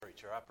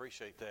I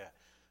appreciate that.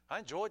 I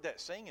enjoyed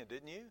that singing,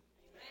 didn't you?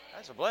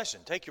 That's a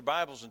blessing. Take your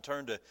Bibles and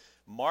turn to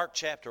Mark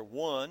chapter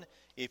 1,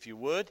 if you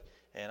would.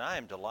 And I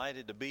am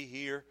delighted to be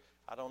here.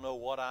 I don't know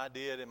what I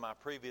did in my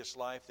previous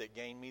life that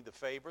gained me the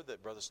favor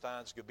that Brother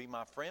Steins could be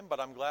my friend, but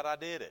I'm glad I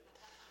did it.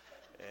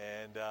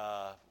 And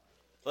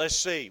let's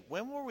see.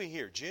 When were we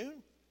here?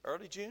 June?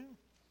 Early June?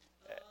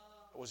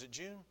 Was it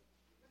June?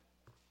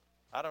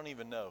 I don't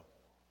even know.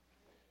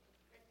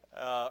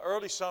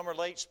 Early summer,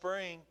 late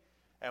spring.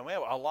 And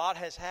a lot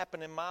has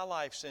happened in my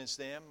life since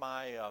then.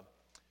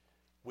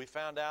 We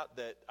found out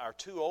that our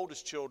two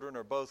oldest children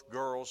are both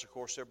girls. Of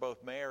course, they're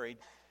both married.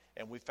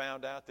 And we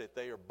found out that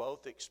they are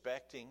both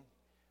expecting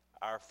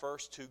our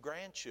first two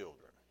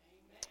grandchildren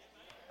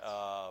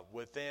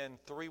within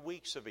 3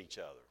 weeks of each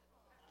other.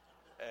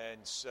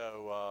 And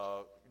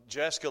so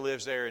Jessica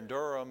lives there in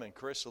Durham, and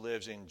Carissa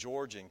lives in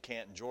Georgia, in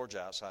Canton,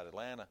 Georgia, outside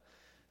Atlanta.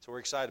 So we're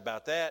excited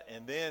about that.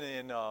 And then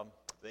in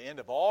the end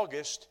of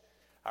August,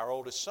 our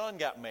oldest son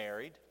got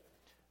married.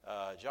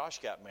 Josh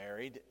got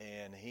married,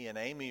 and he and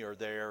Amy are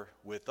there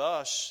with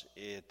us.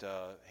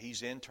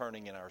 He's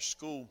interning in our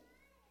school.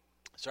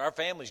 So our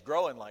family's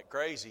growing like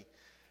crazy.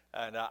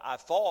 And I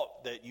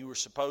thought that you were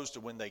supposed to,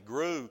 when they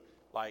grew,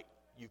 like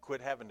you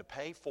quit having to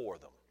pay for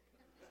them.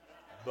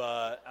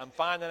 But I'm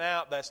finding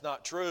out that's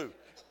not true.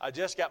 I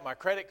just got my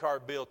credit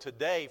card bill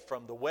today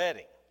from the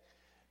wedding.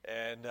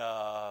 And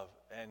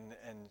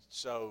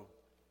so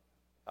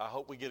I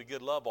hope we get a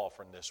good love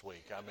offering this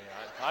week. I mean,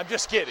 I'm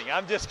just kidding.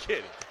 I'm just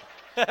kidding.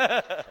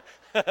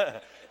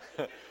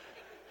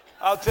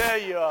 I'll tell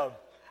you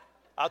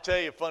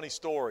a funny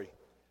story.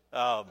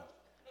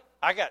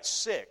 I got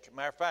sick.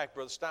 Matter of fact,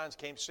 Brother Steins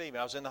came to see me.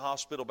 I was in the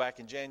hospital back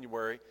in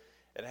January,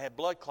 and I had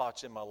blood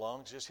clots in my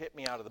lungs. Just hit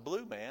me out of the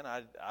blue, man.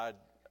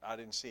 I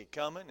didn't see it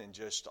coming, and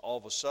just all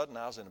of a sudden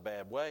I was in a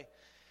bad way.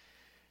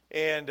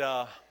 And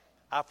I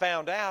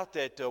found out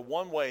that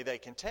one way they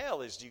can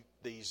tell is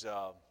these,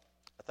 I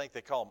think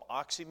they call them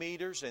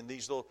oximeters, and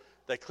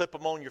they clip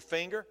them on your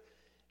finger,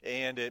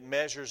 and it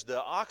measures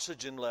the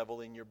oxygen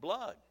level in your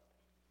blood.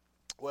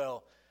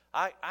 Well,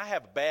 I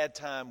have a bad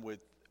time with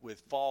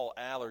fall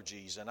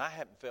allergies, and I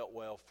haven't felt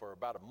well for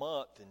about a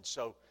month,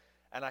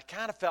 and I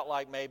kind of felt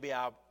like maybe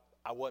I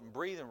wasn't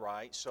breathing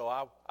right, so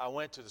I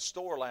went to the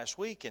store last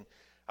week, and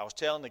I was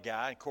telling the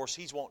guy, and of course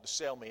he's wanting to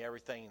sell me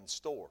everything in the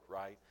store,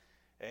 right?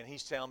 And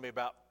he's telling me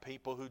about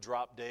people who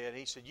drop dead.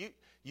 He said,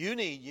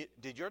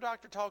 did your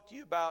doctor talk to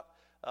you about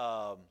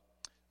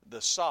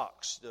the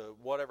socks,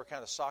 whatever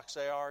kind of socks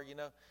they are, you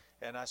know?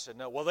 And I said,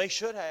 no. Well, they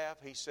should have.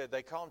 He said,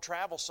 they call them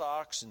travel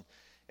socks.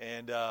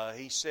 And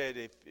he said,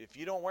 if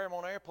you don't wear them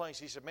on airplanes,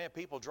 he said, man,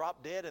 people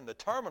drop dead in the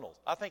terminals.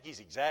 I think he's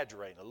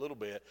exaggerating a little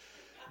bit.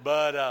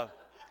 But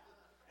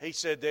he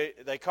said,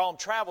 they call them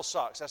travel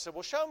socks. I said,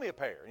 well, show me a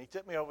pair. And he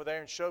took me over there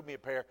and showed me a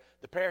pair.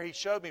 The pair he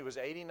showed me was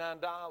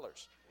 $89.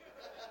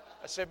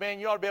 I said, man,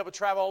 you ought to be able to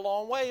travel a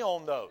long way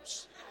on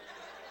those.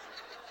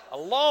 A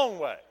long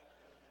way.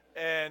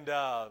 And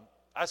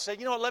I said,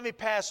 you know what, let me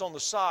pass on the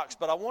socks,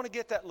 but I want to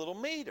get that little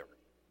meter.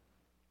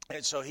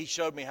 And so he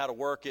showed me how to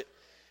work it.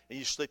 And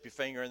you slip your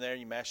finger in there,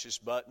 and you mash this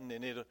button,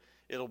 and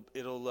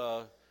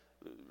it'll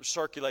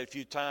circulate a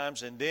few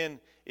times, and then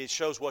it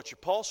shows what your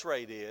pulse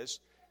rate is,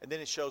 and then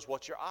it shows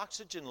what your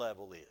oxygen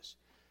level is.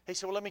 He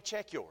said, well, let me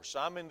check yours. So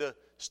I'm in the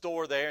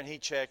store there, and he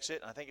checks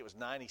it. I think it was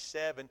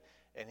 97,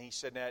 and he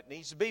said, now it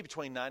needs to be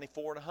between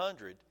 94 and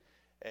 100.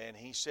 And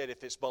he said,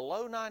 if it's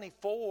below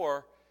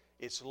 94,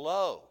 it's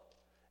low,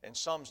 and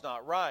some's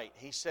not right.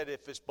 He said,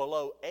 if it's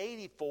below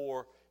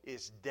 84,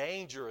 it's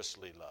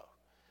dangerously low.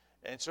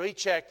 And so he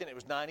checked, and it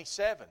was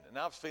 97, and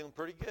I was feeling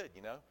pretty good,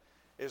 you know.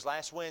 It was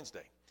last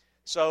Wednesday.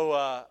 So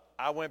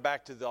I went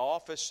back to the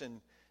office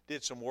and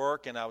did some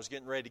work, and I was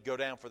getting ready to go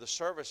down for the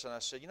service, and I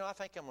said, you know, I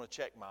think I'm going to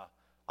check my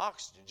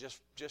oxygen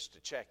just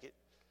to check it.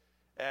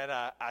 And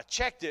I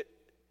checked it,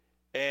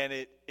 and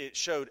it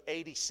showed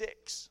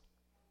 86.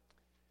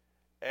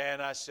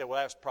 And I said, well,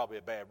 that's probably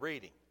a bad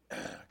reading,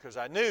 because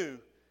I knew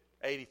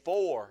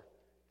 84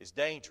 is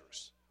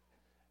dangerous.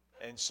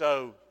 And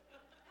so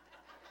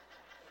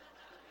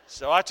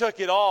I took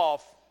it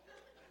off,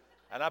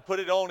 and I put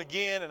it on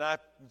again, and I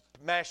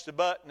mashed the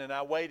button, and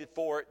I waited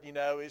for it. You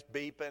know, it's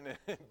beeping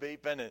and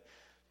beeping, and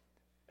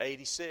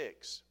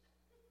 86.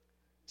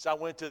 So I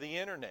went to the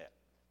internet,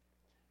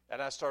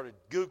 and I started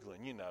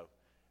Googling, you know.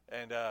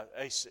 And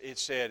it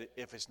said,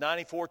 if it's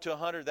 94 to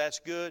 100, that's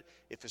good.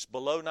 If it's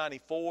below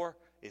 94,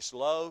 it's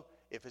low.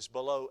 If it's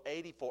below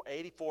 84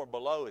 and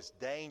below is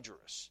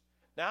dangerous.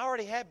 Now, I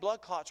already had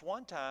blood clots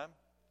one time,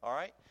 all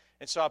right?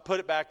 And so I put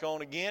it back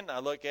on again, and I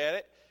look at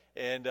it,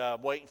 and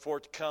I'm waiting for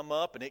it to come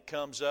up, and it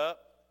comes up,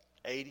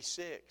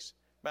 86.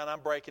 Man,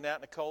 I'm breaking out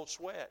in a cold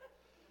sweat.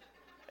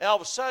 And all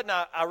of a sudden,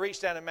 I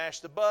reached down and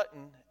mashed the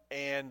button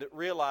and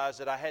realized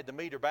that I had the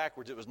meter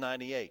backwards. It was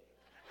 98.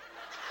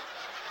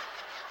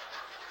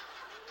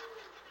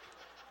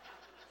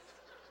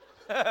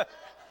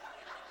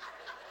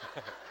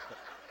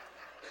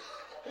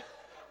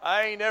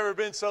 I ain't never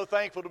been so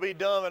thankful to be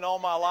dumb in all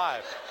my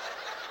life.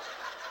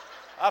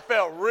 I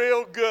felt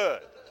real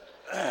good.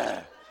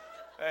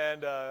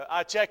 And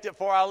I checked it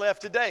before I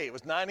left today. It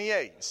was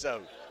 98.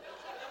 So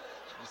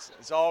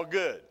it's all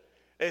good.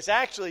 It's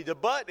actually the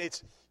button.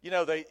 It's,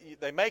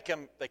 they make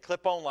them, they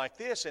clip on like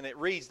this, and it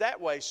reads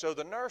that way so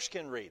the nurse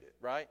can read it,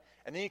 right?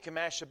 And then you can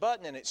mash the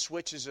button, and it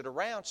switches it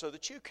around so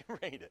that you can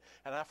read it.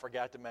 And I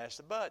forgot to mash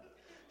the button.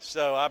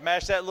 So I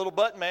mashed that little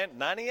button, man,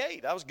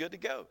 98. I was good to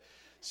go.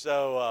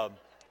 So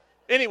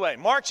anyway,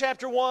 Mark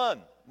chapter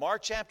 1.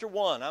 Mark chapter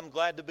 1. I'm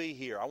glad to be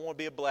here. I want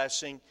to be a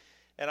blessing,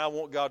 and I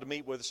want God to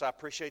meet with us. I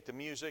appreciate the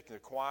music and the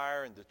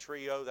choir and the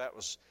trio. That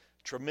was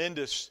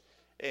tremendous.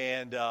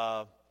 And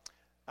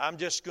I'm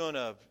just want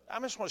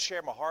to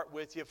share my heart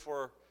with you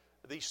for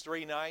these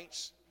 3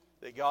 nights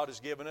that God has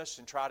given us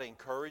and try to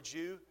encourage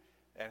you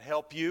and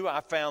help you.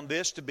 I found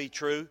this to be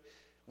true.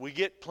 We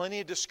get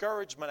plenty of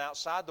discouragement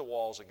outside the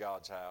walls of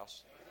God's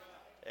house,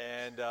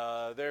 and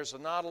there's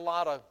not a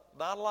lot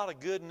of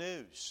good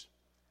news.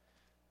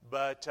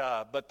 But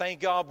thank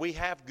God we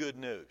have good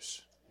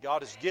news.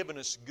 God has given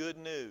us good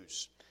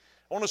news.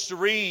 I want us to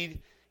read,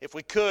 if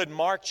we could,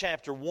 Mark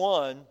chapter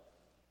 1,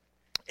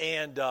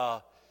 and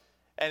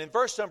in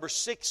verse number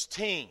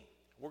 16.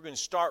 We're going to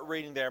start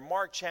reading there.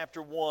 Mark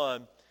chapter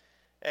 1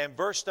 and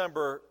verse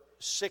number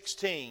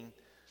 16.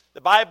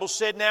 The Bible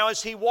said, "Now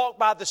as he walked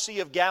by the Sea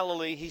of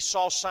Galilee, he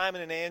saw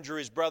Simon and Andrew,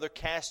 his brother,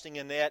 casting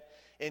a net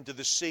into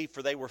the sea,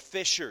 for they were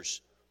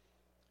fishers.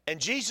 And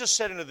Jesus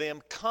said unto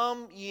them,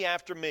 Come ye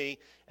after me,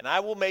 and I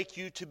will make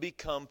you to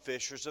become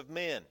fishers of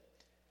men.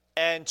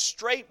 And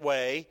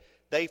straightway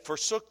they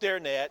forsook their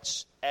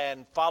nets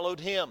and followed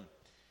him.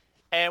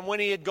 And when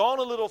he had gone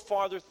a little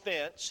farther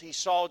thence, he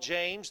saw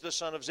James the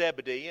son of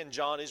Zebedee and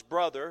John his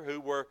brother, who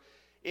were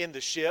in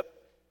the ship,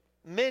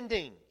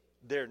 mending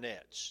their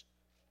nets.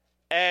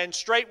 And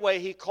straightway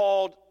he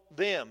called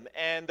them,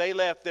 and they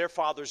left their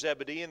father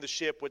Zebedee in the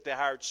ship with the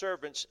hired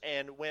servants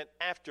and went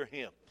after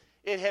him."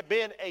 It had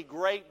been a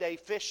great day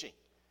fishing,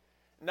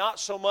 not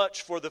so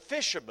much for the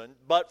fishermen,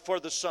 but for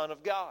the Son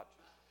of God.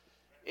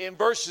 In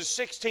verses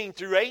 16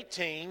 through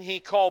 18, he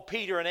called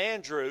Peter and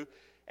Andrew,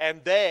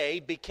 and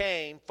they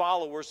became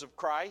followers of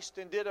Christ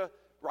and did a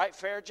right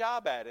fair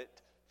job at it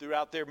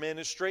throughout their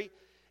ministry.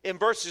 In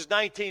verses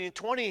 19 and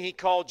 20, he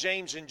called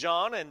James and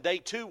John, and they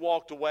too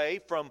walked away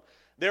from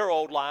their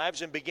old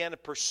lives and began a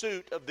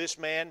pursuit of this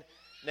man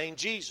named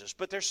Jesus.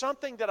 But there's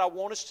something that I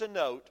want us to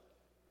note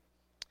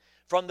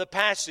from the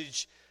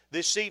passage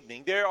this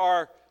evening. There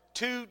are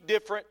 2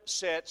 different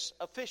sets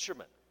of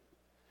fishermen.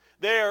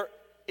 There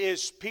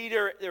is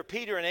Peter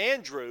and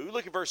Andrew.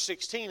 Look at verse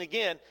 16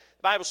 again.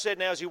 The Bible said,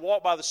 "Now as he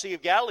walked by the Sea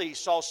of Galilee, he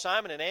saw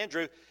Simon and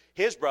Andrew,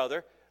 his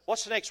brother."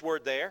 What's the next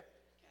word there?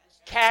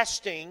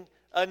 Casting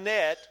a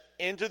net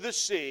into the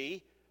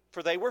sea,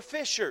 for they were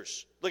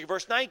fishers. Look at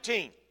verse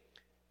 19.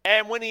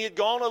 "And when he had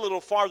gone a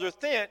little farther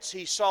thence,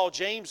 he saw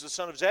James the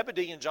son of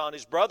Zebedee and John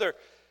his brother,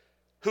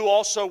 who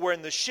also were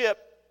in the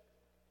ship."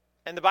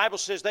 And the Bible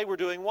says they were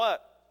doing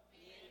what?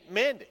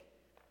 Mending.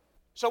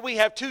 So we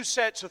have 2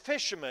 sets of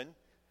fishermen,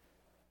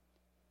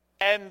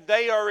 and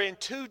they are in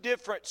 2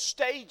 different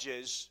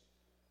stages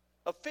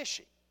of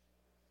fishing.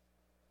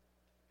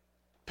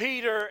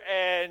 Peter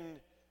and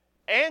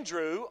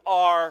Andrew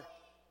are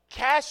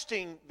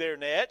casting their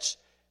nets.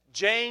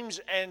 James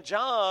and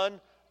John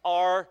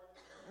are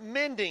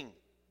mending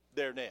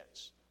their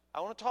nets.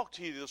 I want to talk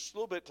to you just a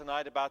little bit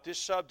tonight about this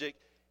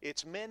subject.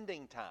 It's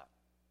mending time.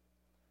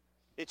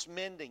 It's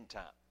mending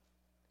time.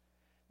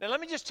 Now let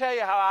me just tell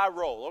you how I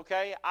roll,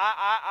 okay?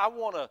 I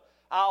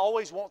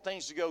always want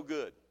things to go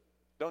good,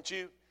 don't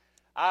you?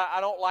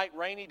 I don't like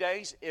rainy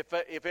days. If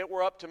it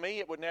were up to me,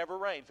 it would never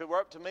rain. If it were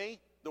up to me,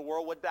 the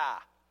world would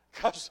die.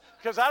 Because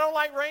I don't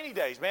like rainy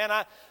days, man.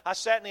 I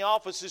sat in the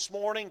office this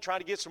morning trying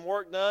to get some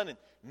work done, and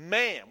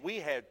man, we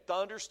had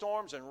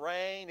thunderstorms and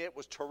rain. It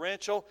was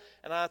torrential,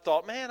 and I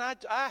thought, man,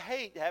 I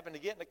hate having to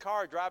get in the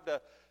car and drive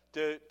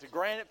to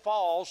Granite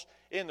Falls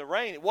in the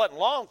rain. It wasn't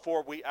long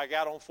before I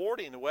got on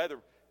 40 and the weather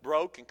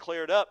broke and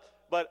cleared up.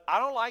 But I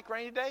don't like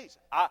rainy days.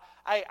 I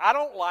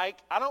don't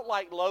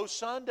like low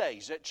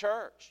Sundays at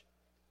church.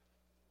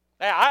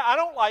 Now, I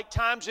don't like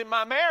times in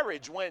my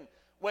marriage when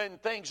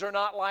things are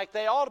not like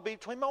they ought to be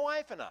between my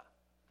wife and I.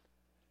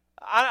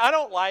 I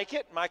don't like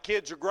it. My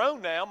kids are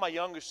grown now. My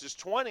youngest is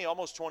 20,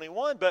 almost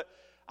 21. But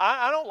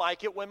I don't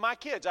like it when my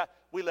kids,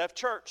 we left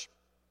church.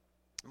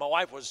 My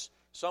wife was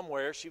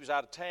somewhere. She was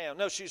out of town.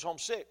 No, she was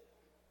homesick.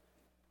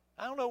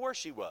 I don't know where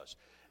she was.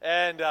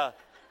 And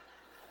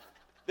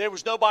there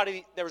was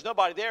nobody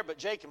there but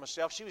Jake and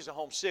myself. She was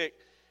homesick.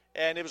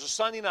 And it was a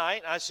Sunday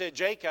night. And I said,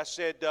 Jake,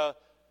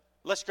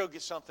 let's go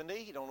get something to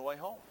eat on the way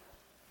home.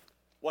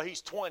 Well,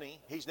 he's 20.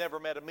 He's never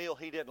met a meal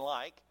he didn't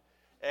like.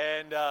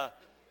 And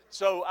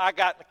so I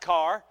got in the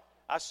car.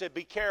 I said,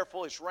 be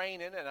careful. It's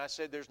raining. And I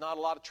said, there's not a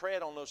lot of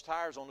tread on those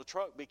tires on the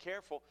truck. Be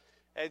careful.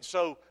 And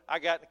so I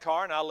got in the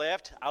car and I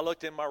left. I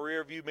looked in my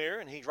rear view mirror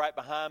and he's right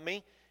behind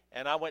me.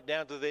 And I went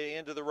down to the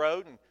end of the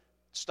road and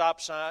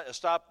stoplight,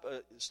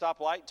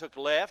 took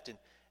a left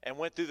and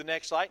went through the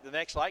next light. The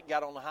next light,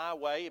 got on the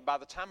highway. And by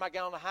the time I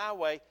got on the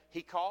highway,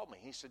 he called me.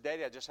 He said,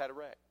 Daddy, I just had a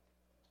wreck.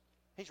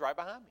 He's right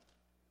behind me.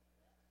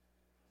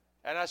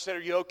 And I said,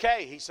 are you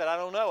okay? He said, I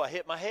don't know. I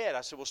hit my head.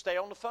 I said, well, stay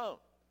on the phone.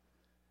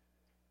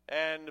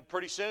 And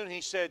pretty soon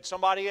he said,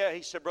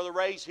 he said, Brother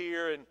Ray's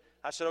here. And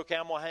I said, okay,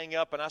 I'm going to hang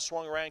up. And I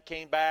swung around,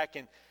 came back,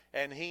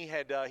 and he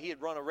had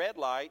run a red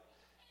light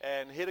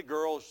and hit a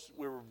girl.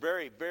 We were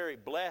very, very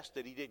blessed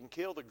that he didn't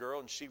kill the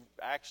girl, and she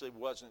actually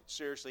wasn't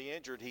seriously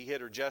injured. He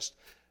hit her just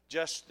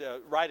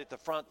right at the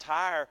front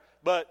tire.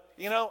 But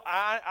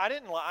I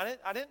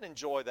didn't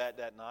enjoy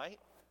that night.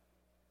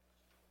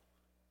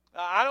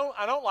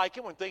 I don't like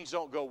it when things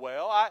don't go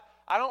well.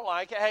 I don't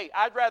like it. Hey,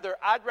 I'd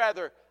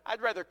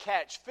rather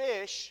catch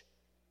fish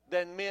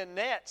than mend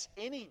nets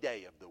any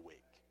day of the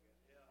week.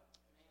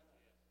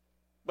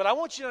 But I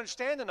want you to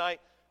understand tonight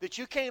that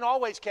you can't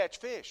always catch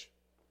fish.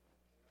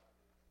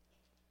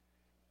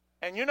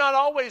 And you're not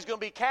always going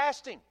to be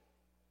casting.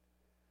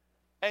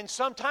 And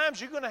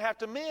sometimes you're going to have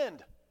to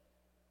mend.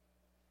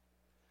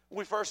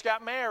 We first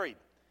got married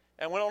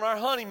and went on our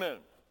honeymoon.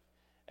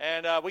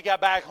 And we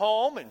got back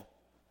home, and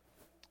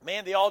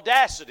man, the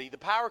audacity, the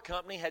power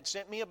company had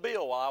sent me a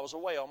bill while I was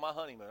away on my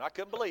honeymoon. I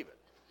couldn't believe it.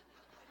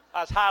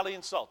 I was highly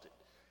insulted.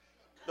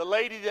 The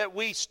lady that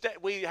we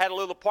had a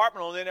little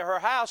apartment on in her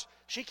house,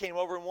 she came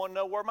over and wanted to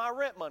know where my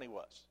rent money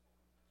was.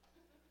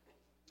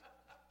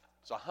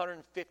 It's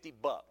 $150.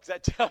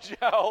 That tells you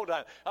how old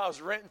I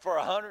was renting for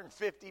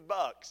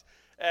 $150.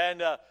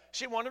 And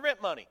she wanted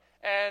rent money.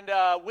 And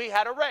we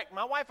had a wreck.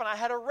 My wife and I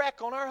had a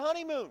wreck on our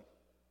honeymoon.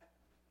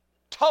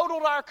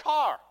 Totaled our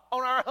car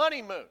on our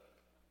honeymoon.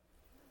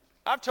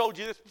 I've told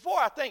you this before.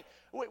 I think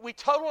we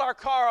totaled our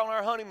car on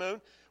our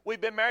honeymoon.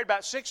 We've been married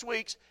about 6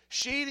 weeks.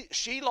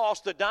 She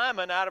lost the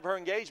diamond out of her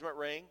engagement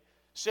ring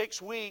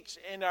 6 weeks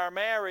into our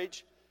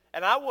marriage.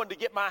 And I wanted to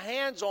get my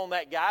hands on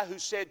that guy who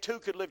said two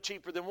could live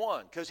cheaper than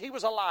one, because he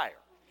was a liar.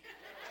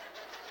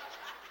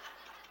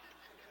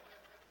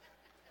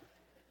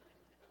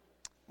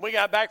 We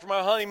got back from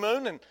our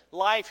honeymoon, and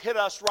life hit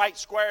us right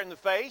square in the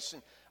face.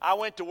 And I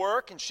went to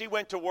work, and she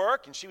went to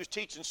work, and she was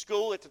teaching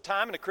school at the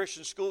time in a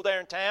Christian school there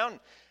in town.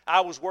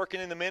 I was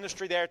working in the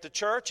ministry there at the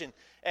church, and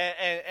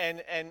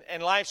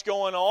life's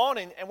going on,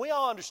 and we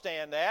all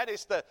understand that.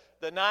 It's the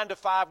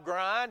 9-to-5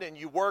 grind, and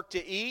you work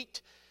to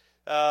eat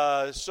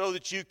so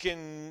that you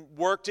can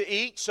work to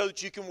eat, so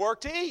that you can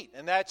work to eat.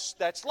 And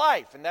that's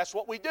life, and that's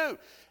what we do.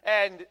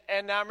 And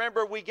I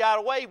remember we got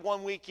away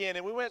one weekend,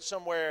 and we went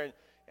somewhere,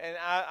 and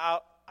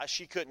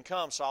she couldn't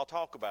come, so I'll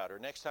talk about her.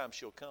 Next time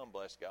she'll come,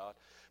 bless God.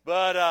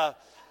 But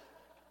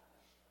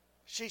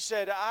she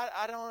said,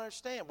 I don't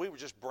understand. We were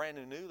just brand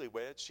new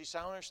newlyweds. She said,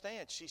 I don't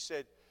understand. She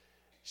said,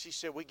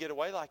 we get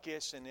away like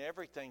this, and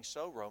everything's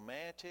so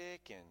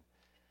romantic.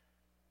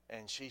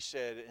 And she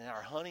said, in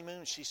our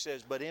honeymoon, she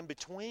says, but in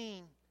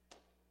between,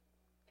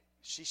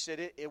 she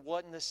said, it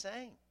wasn't the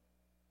same.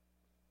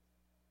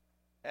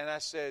 And I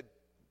said,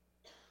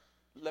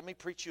 let me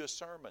preach you a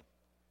sermon.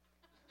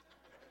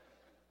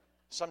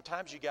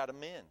 Sometimes you got to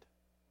mend.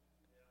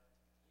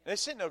 And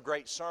this isn't no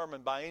great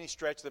sermon by any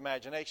stretch of the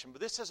imagination,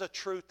 but this is a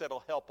truth that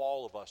will help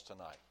all of us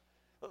tonight.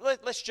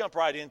 Let's jump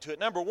right into it.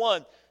 Number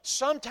one,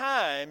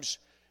 sometimes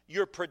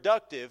you're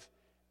productive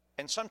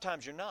and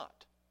sometimes you're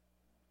not.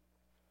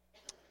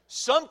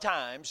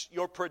 Sometimes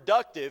you're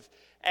productive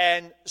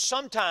and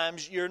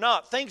sometimes you're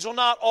not. Things will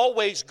not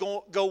always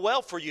go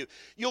well for you.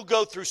 You'll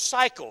go through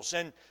cycles,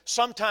 and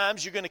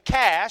sometimes you're going to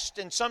cast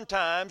and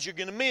sometimes you're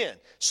going to mend.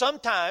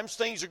 Sometimes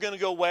things are going to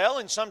go well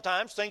and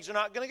sometimes things are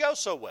not going to go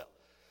so well.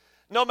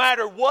 No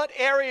matter what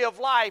area of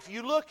life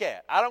you look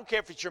at. I don't care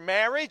if it's your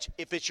marriage,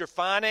 if it's your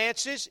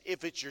finances,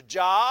 if it's your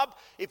job,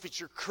 if it's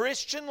your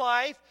Christian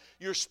life,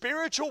 your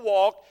spiritual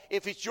walk,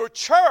 if it's your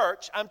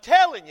church. I'm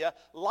telling you,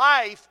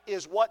 life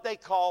is what they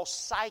call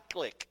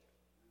cyclic.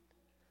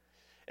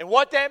 And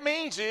what that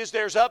means is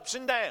there's ups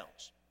and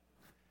downs.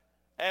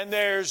 And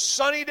there's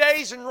sunny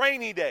days and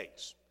rainy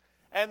days.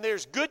 And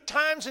there's good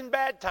times and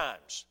bad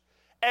times.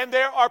 And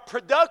there are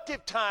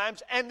productive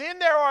times, and then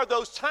there are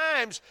those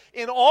times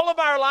in all of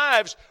our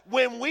lives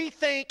when we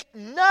think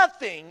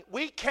nothing,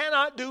 we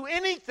cannot do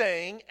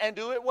anything and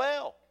do it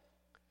well.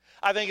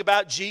 I think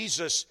about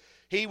Jesus.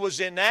 He was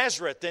in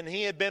Nazareth, and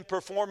he had been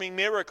performing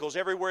miracles.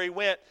 Everywhere he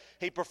went,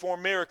 he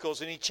performed miracles,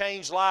 and he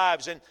changed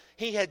lives. And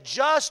he had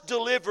just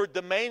delivered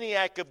the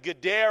maniac of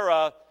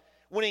Gadara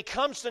when he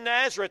comes to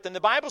Nazareth. And the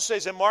Bible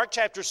says in Mark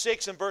chapter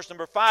 6 and verse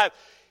number 5,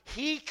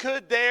 he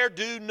could there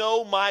do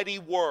no mighty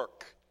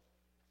work.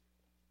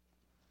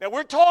 Now,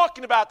 we're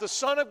talking about the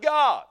Son of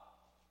God,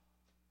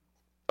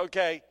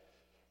 okay?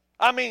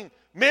 I mean,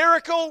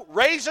 miracle,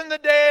 raising the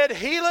dead,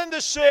 healing the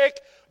sick,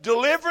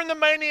 delivering the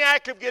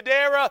maniac of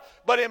Gadara.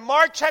 But in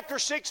Mark chapter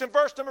 6 and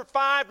verse number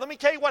 5, let me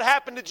tell you what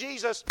happened to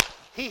Jesus.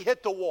 He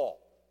hit the wall.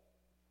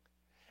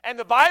 And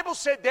the Bible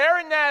said there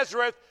in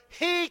Nazareth,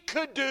 he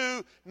could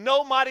do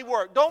no mighty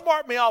work. Don't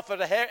mark me off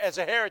as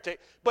a heretic,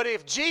 but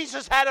if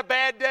Jesus had a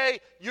bad day,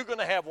 you're going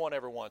to have one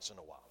every once in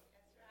a while.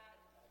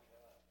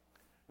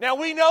 Now,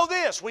 we know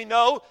this. We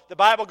know the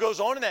Bible goes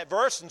on in that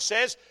verse and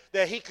says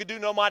that he could do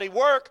no mighty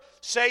work,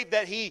 save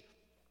that he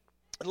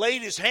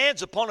laid his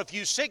hands upon a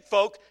few sick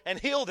folk and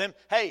healed them.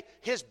 Hey,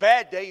 his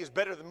bad day is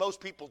better than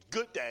most people's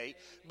good day.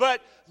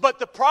 But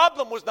the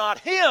problem was not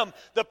him.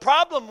 The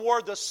problem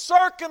were the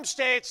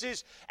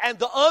circumstances and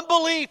the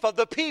unbelief of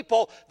the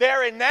people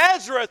there in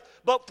Nazareth.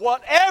 But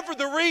whatever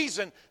the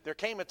reason, there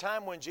came a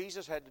time when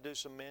Jesus had to do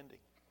some mending.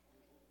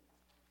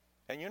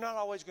 And you're not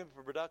always going to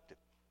be productive.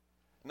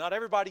 Not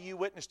everybody you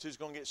witness to is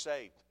going to get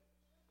saved.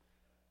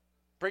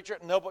 Preacher,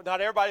 no,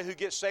 not everybody who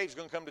gets saved is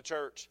going to come to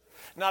church.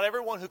 Not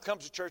everyone who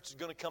comes to church is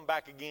going to come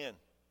back again.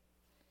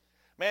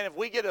 Man, if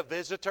we get a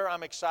visitor,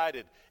 I'm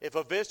excited. If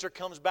a visitor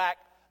comes back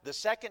the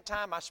second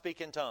time, I speak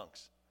in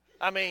tongues.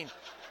 I mean,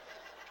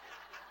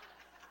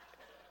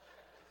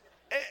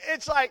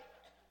 it's like,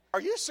 are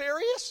you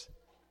serious?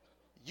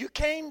 You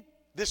came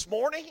this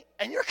morning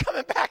and you're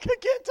coming back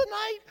again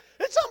tonight?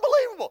 It's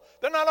unbelievable.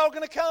 They're not all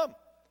going to come.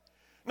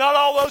 Not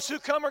all those who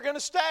come are going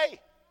to stay.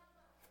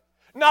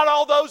 Not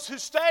all those who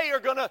stay are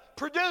going to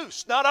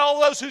produce. Not all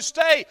those who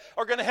stay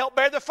are going to help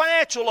bear the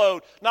financial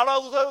load. Not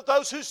all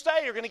those who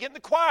stay are going to get in the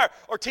choir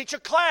or teach a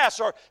class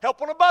or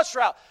help on a bus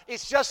route.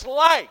 It's just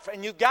life.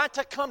 And you've got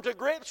to come to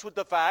grips with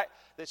the fact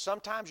that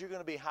sometimes you're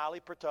going to be highly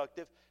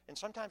productive and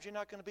sometimes you're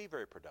not going to be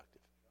very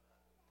productive.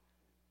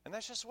 And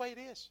that's just the way it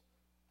is.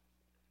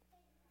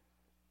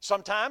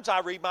 Sometimes I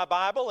read my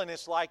Bible and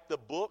it's like the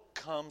book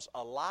comes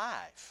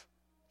alive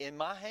in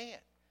my hand.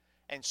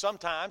 And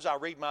sometimes I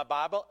read my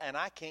Bible and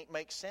I can't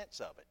make sense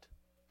of it.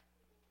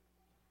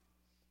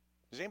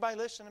 Is anybody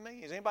listening to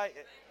me?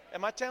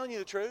 Am I telling you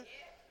the truth?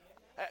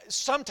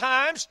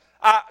 Sometimes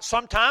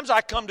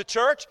I come to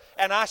church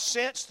and I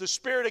sense the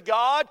Spirit of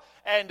God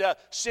and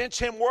sense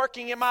Him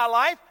working in my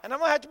life. And I'm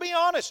going to have to be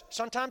honest.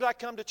 Sometimes I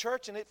come to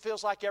church and it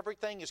feels like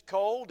everything is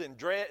cold and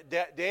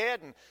dead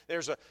and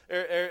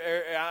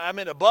I'm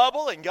in a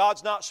bubble and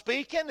God's not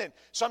speaking. And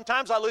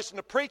sometimes I listen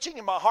to preaching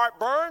and my heart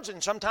burns.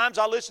 And sometimes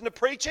I listen to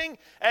preaching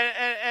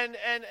and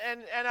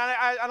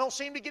I don't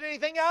seem to get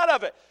anything out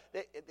of it.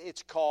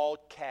 It's called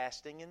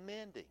casting and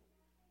mending.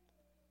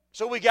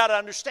 So we got to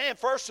understand,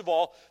 first of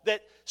all,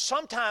 that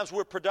sometimes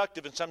we're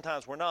productive and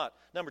sometimes we're not.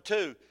 Number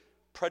two,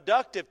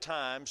 productive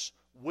times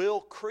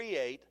will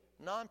create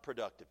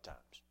non-productive times.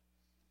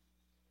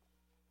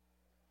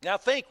 Now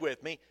think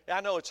with me.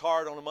 I know it's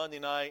hard on a Monday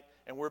night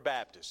and we're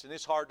Baptists, and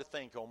it's hard to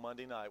think on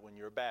Monday night when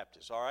you're a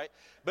Baptist, all right?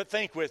 But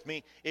think with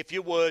me, if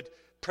you would.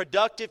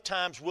 Productive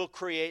times will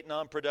create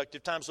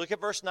non-productive times. Look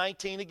at verse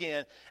 19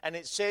 again, and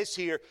it says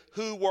here,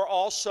 who were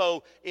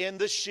also in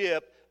the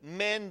ship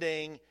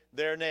mending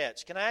their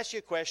nets. Can I ask you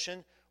a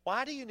question?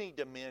 Why do you need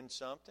to mend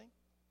something?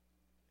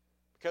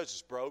 Because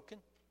it's broken?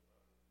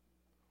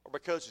 Or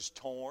because it's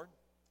torn?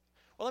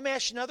 Well, let me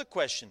ask you another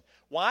question.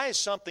 Why is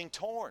something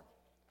torn?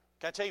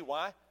 Can I tell you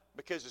why?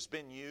 Because it's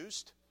been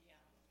used.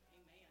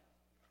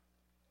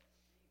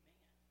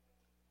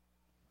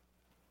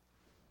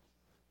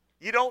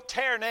 You don't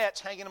tear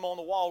nets hanging them on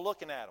the wall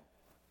looking at them.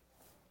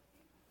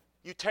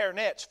 You tear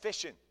nets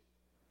fishing.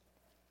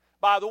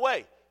 By the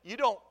way, you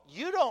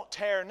don't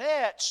tear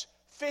nets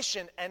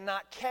fishing and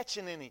not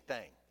catching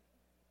anything.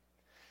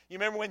 You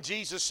remember when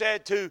Jesus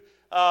said to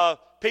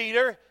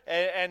Peter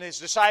and his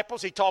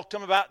disciples, he talked to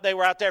them about they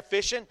were out there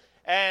fishing,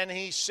 and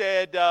he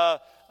said,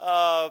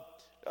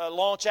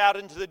 launch out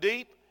into the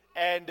deep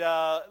and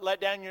let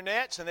down your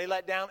nets, and they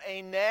let down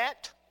a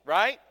net,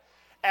 right?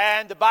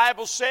 And the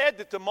Bible said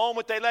that the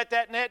moment they let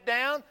that net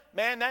down,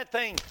 man, that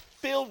thing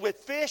filled with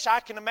fish. I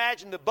can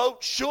imagine the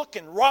boat shook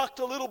and rocked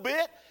a little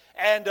bit.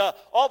 And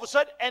all of a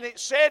sudden, and it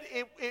said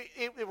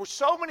there were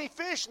so many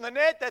fish in the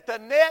net that the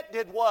net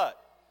did what?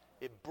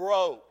 It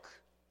broke.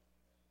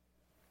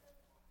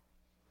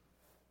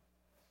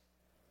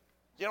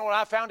 You know what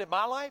I found in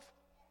my life?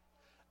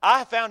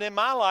 I found in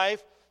my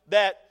life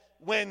that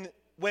when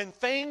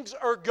things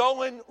are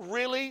going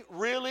really,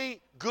 really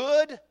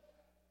good,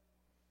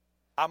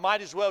 I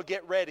might as well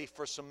get ready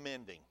for some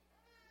mending.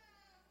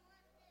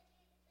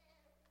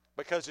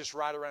 Because it's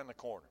right around the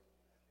corner.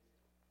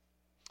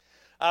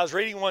 I was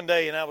reading one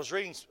day, and I was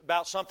reading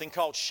about something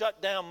called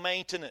shutdown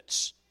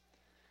maintenance.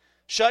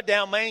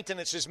 Shutdown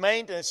maintenance is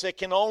maintenance that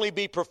can only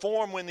be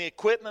performed when the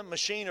equipment,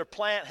 machine, or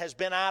plant has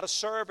been out of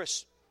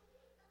service.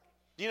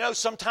 You know,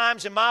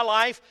 sometimes in my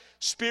life,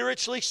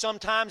 spiritually,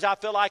 sometimes I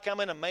feel like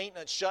I'm in a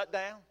maintenance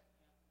shutdown.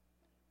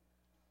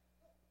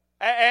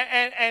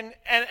 And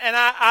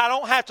I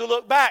don't have to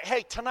look back.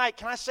 Hey, tonight,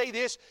 can I say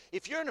this?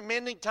 If you're in a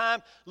mending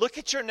time, look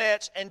at your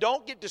nets and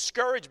don't get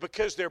discouraged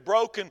because they're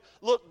broken.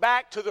 Look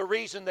back to the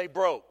reason they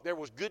broke. There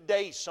was good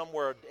days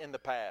somewhere in the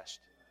past.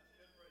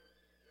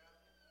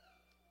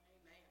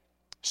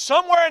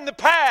 Somewhere in the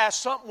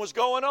past, something was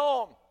going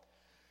on.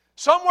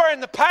 Somewhere in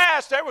the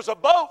past, there was a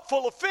boat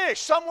full of fish.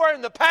 Somewhere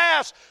in the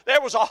past,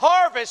 there was a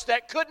harvest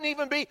that couldn't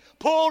even be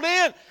pulled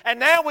in. And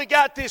now we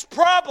got this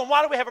problem.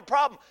 Why do we have a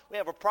problem? We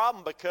have a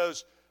problem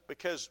because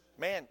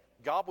man,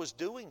 God was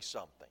doing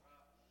something.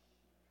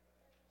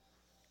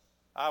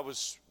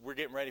 We're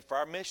getting ready for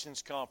our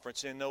missions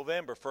conference in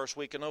November, first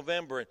week of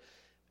November.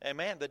 And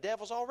man, the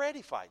devil's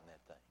already fighting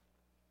that thing.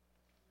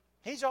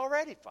 He's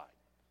already fighting.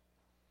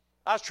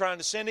 I was trying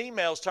to send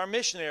emails to our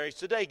missionaries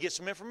today, get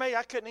some information.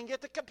 I couldn't even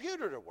get the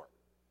computer to work.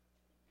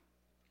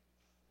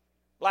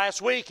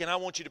 Last week, and I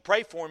want you to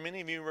pray for him. Many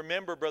of you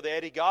remember Brother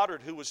Eddie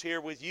Goddard, who was here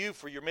with you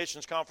for your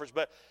missions conference,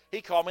 but he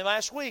called me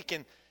last week,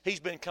 and he's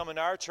been coming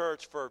to our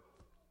church for,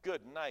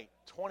 good night,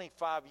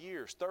 25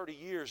 years, 30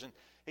 years. And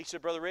he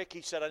said, Brother Rick,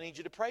 he said, I need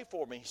you to pray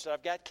for me. He said,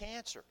 I've got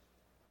cancer.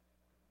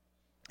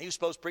 He was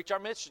supposed to preach our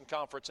mission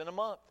conference in a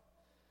month.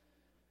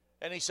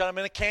 And he said, I'm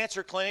in a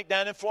cancer clinic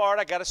down in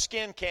Florida. I got a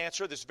skin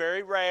cancer that's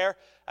very rare.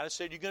 And I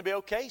said, you're going to be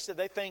okay? He said,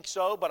 they think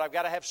so, but I've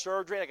got to have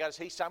surgery.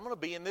 He said, I'm going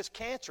to be in this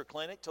cancer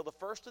clinic till the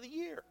first of the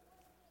year.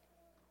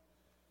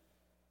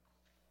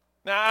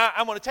 Now,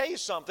 I'm going to tell you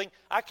something.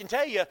 I can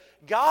tell you,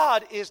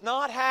 God is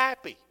not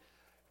happy.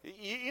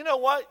 You know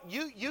what?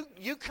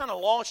 You kind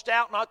of launched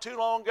out not too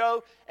long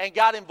ago and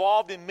got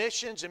involved in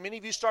missions, and many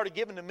of you started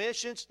giving to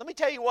missions. Let me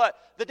tell you what,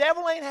 the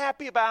devil ain't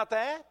happy about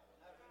that.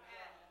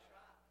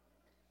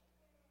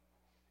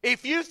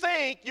 If you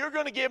think you're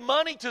going to give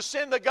money to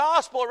send the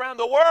gospel around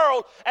the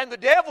world and the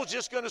devil's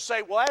just going to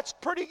say, well, that's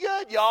pretty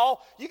good,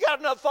 y'all. You got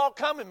another thought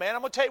coming, man.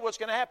 I'm going to tell you what's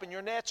going to happen.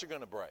 Your nets are going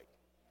to break.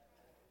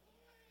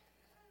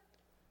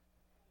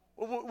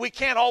 We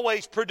can't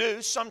always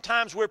produce.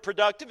 Sometimes we're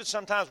productive and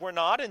sometimes we're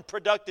not. And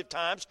productive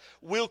times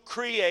will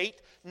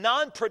create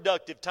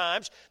non-productive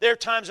times. There are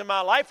times in my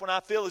life when I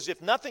feel as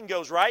if nothing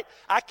goes right.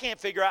 I can't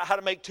figure out how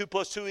to make 2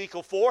 + 2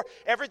 = 4.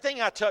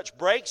 Everything I touch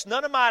breaks.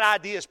 None of my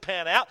ideas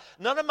pan out.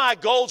 None of my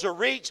goals are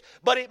reached.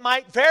 But it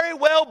might very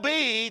well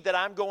be that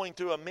I'm going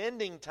through a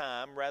mending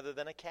time rather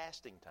than a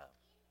casting time.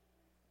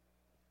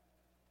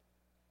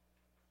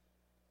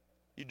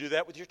 You do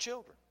that with your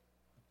children.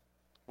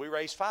 We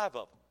raised 5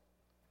 of them.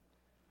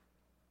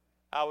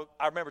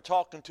 I remember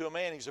talking to a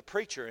man, he's a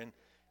preacher, and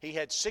he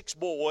had 6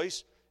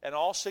 boys, and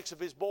all 6 of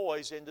his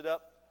boys ended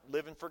up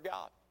living for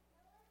God.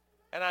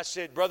 And I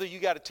said, brother, you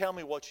got to tell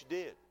me what you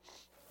did.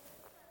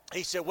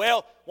 He said,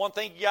 well, one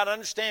thing you got to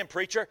understand,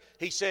 preacher,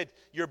 he said,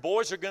 your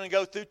boys are going to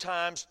go through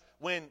times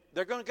when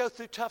they're going to go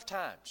through tough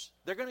times.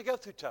 They're going to go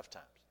through tough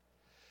times.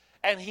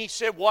 And he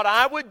said, what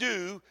I would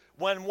do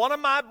when one of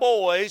my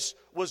boys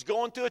was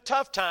going through a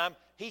tough time,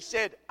 he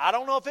said, I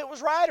don't know if it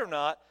was right or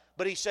not,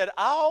 but he said,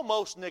 I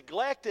almost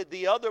neglected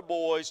the other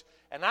boys,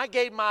 and I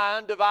gave my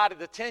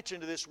undivided attention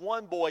to this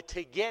one boy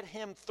to get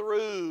him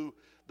through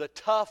the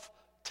tough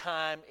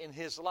time in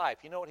his life.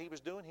 You know what he was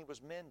doing? He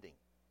was mending.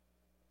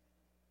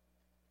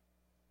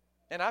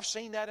 And I've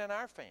seen that in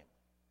our family.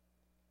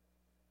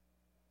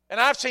 And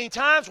I've seen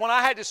times when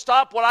I had to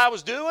stop what I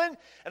was doing,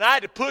 and I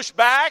had to push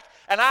back,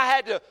 and I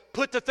had to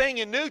put the thing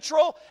in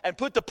neutral and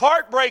put the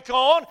park brake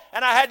on,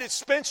 and I had to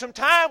spend some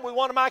time with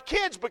one of my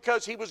kids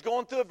because he was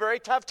going through a very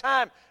tough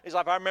time. He's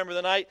like, I remember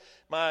the night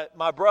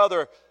my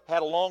brother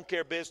had a lawn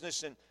care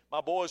business, and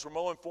my boys were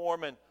mowing for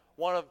him, and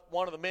one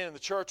of the men in the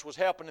church was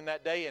helping him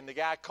that day, and the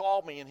guy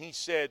called me, and he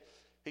said,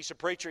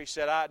 preacher, he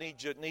said, I need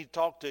to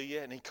talk to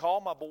you. And he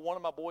called one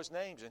of my boys'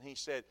 names, and he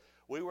said,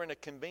 we were in a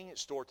convenience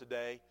store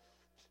today,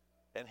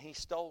 and he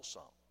stole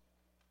some.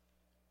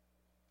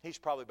 He's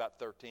probably about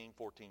 13,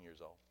 14 years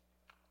old.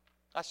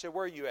 I said,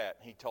 where are you at?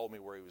 And he told me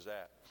where he was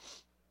at.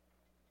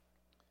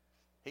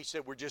 He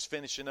said, we're just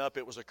finishing up.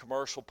 It was a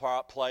commercial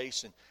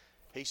place. And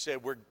he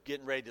said, we're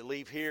getting ready to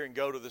leave here and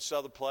go to this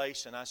other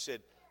place. And I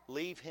said,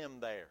 leave him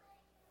there.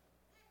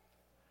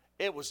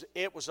 It was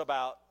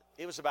about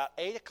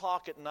 8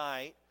 o'clock at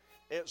night.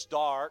 It was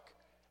dark.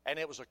 And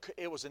it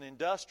was an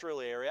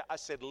industrial area. I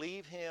said,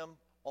 leave him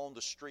on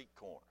the street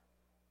corner.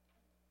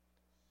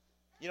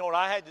 You know what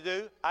I had to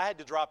do? I had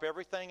to drop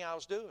everything I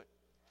was doing.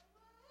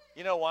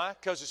 You know why?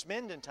 Because it's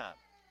mending time.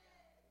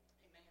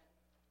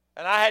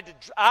 And I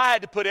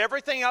had to put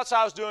everything else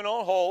I was doing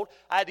on hold.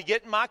 I had to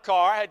get in my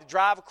car. I had to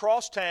drive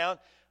across town.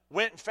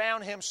 Went and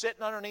found him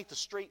sitting underneath the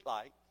street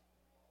light.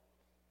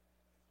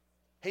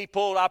 I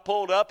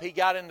pulled up. He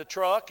got in the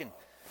truck, and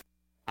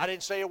I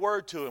didn't say a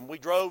word to him. We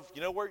drove.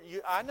 You know where?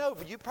 I know,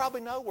 but you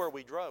probably know where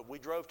we drove. We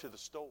drove to the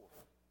store.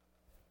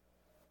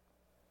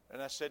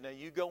 And I said, now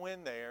you go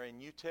in there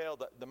and you tell,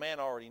 the man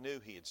already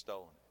knew he had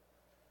stolen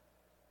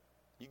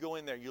it. You go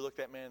in there, you look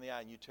that man in the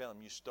eye and you tell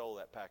him you stole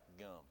that pack of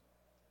gum.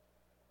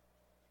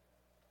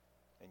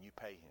 And you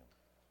pay him.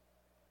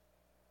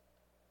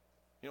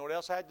 You know what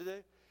else I had to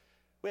do?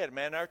 We had a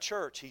man in our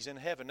church. He's in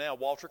heaven now,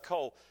 Walter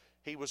Cole.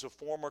 He was a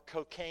former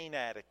cocaine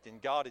addict,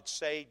 and God had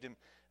saved him,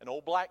 an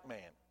old black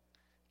man.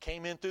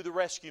 Came in through the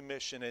rescue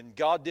mission, and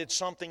God did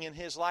something in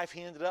his life.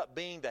 He ended up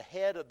being the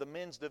head of the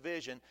men's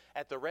division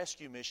at the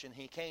rescue mission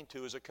he came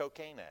to as a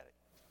cocaine addict.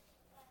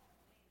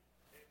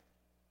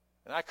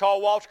 And I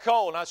called Walter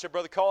Cole, and I said,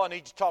 Brother Cole, I need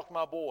you to talk to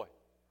my boy.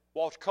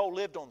 Walter Cole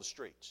lived on the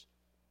streets.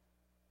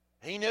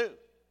 He knew.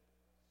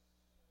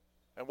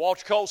 And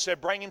Walter Cole said,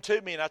 bring him to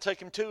me, and I took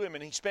him to him,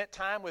 and he spent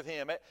time with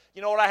him.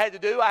 You know what I had to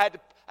do? I had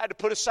to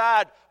put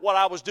aside what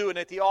I was doing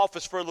at the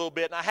office for a little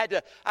bit, and I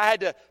had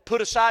to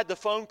put aside the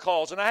phone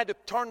calls, and I had to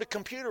turn the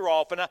computer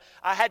off, and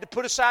I had to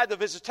put aside the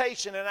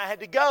visitation, and I had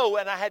to go,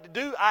 and I had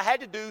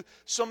to do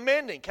some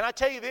mending. Can I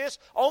tell you this?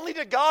 Only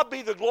to God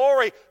be the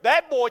glory.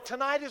 That boy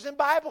tonight is in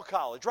Bible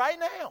college right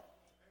now.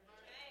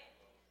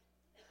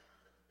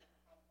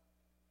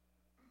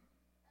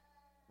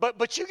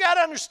 But you got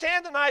to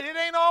understand tonight, it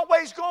ain't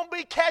always going to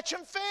be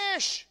catching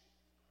fish.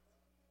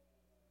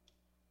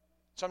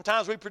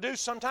 Sometimes we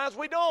produce, sometimes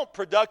we don't.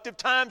 Productive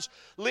times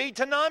lead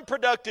to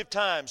non-productive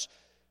times.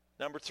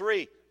 Number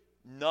 3,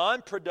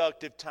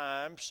 non-productive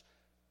times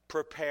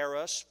prepare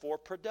us for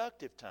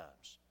productive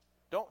times.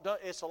 Don't,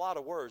 it's a lot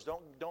of words.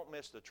 Don't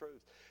miss the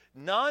truth.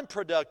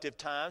 Non-productive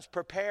times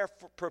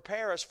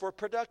prepare us for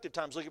productive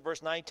times. Look at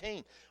verse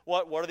 19.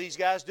 What are these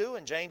guys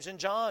doing? James and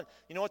John.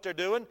 You know what they're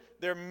doing?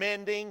 They're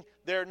mending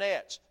their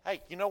nets.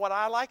 Hey, you know what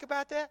I like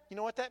about that? You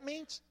know what that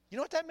means? You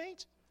know what that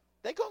means?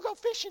 They're going to go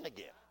fishing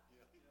again.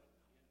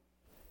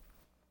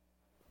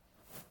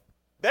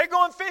 They're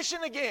going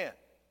fishing again.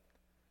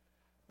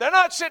 They're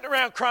not sitting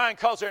around crying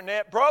because their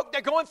net broke.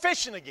 They're going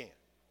fishing again.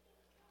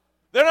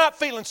 They're not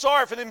feeling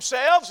sorry for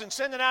themselves and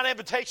sending out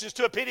invitations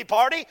to a pity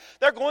party.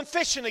 They're going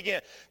fishing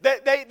again.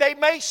 They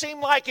may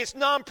seem like it's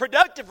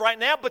non-productive right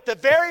now, but the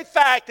very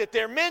fact that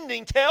they're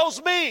mending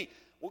tells me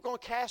we're going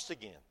to cast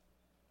again.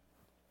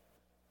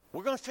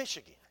 We're going to fish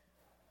again.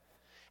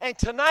 And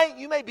tonight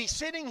you may be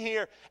sitting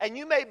here and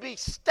you may be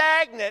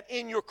stagnant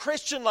in your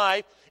Christian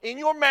life, in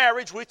your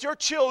marriage, with your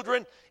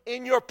children,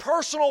 in your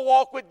personal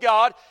walk with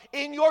God,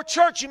 in your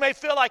church. You may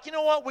feel like, you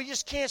know what, we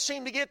just can't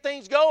seem to get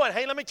things going.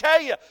 Hey, let me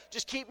tell you,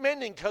 just keep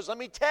mending, because let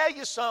me tell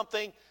you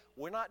something,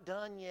 we're not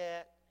done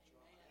yet.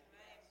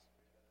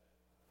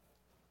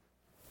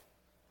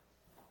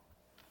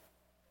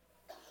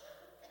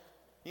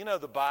 You know,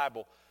 the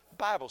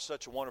Bible's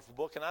such a wonderful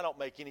book, and I don't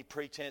make any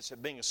pretense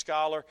of being a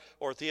scholar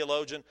or a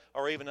theologian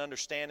or even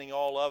understanding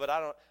all of it.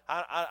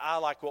 I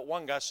like what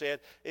one guy said.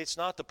 It's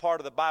not the part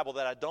of the Bible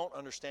that I don't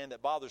understand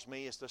that bothers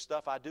me. It's the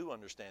stuff I do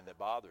understand that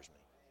bothers me.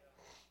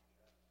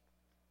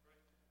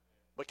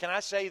 But can I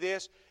say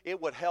this? It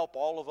would help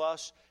all of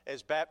us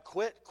as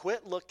Baptists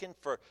quit looking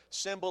for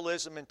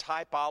symbolism and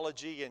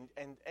typology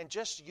and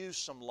just use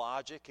some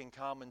logic and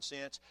common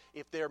sense.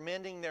 If they're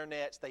mending their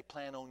nets, they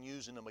plan on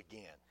using them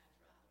again.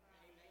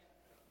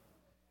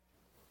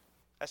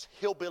 That's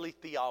hillbilly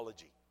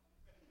theology.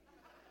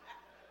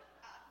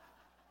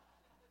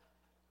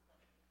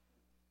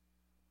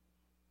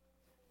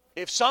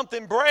 If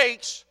something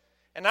breaks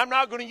and I'm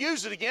not going to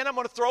use it again, I'm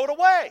going to throw it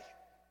away.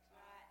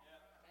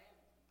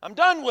 I'm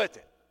done with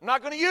it. I'm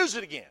not going to use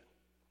it again.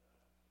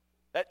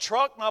 That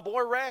truck my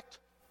boy wrecked,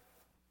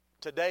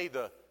 today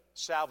the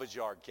salvage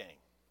yard came.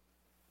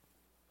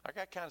 I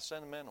got kind of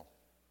sentimental.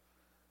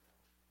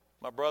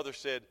 My brother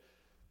said,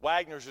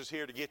 Wagner's is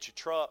here to get your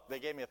truck. They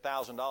gave me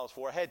 $1,000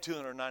 for it. It had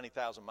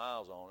 290,000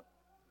 miles on it.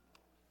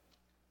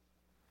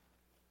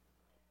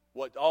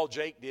 What all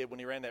Jake did when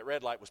he ran that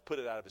red light was put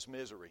it out of his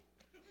misery.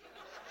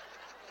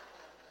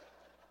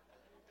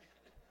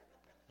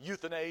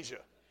 Euthanasia.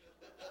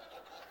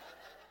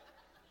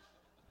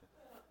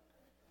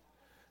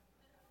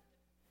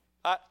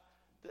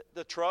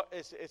 The truck,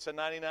 it's a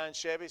 99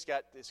 Chevy.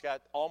 It's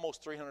got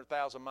almost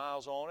 300,000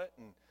 miles on it,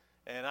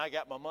 and I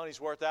got my money's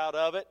worth out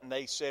of it. And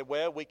they said,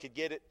 well, we could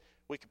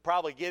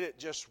probably get it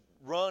just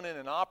running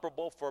and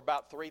operable for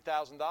about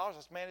 $3,000. I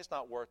said, man, it's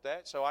not worth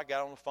that. So I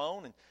got on the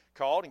phone and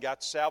called and got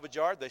the salvage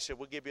yard. They said,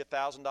 we'll give you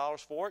 $1,000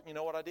 for it. And you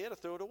know what I did? I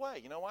threw it away.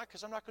 You know why?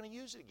 Because I'm not going to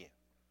use it again.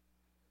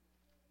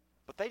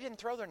 But they didn't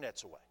throw their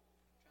nets away.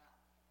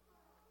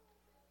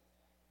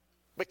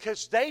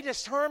 Because they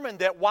determined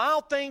that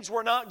while things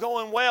were not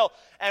going well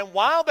and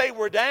while they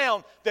were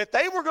down, that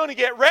they were going to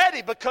get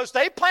ready, because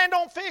they planned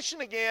on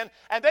fishing again.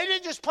 And they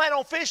didn't just plan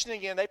on fishing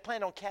again, they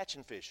planned on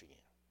catching fish again.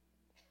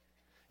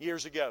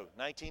 Years ago,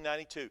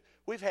 1992,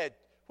 we've had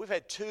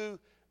two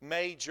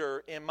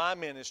major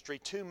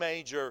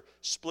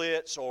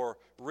splits or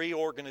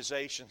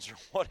reorganizations or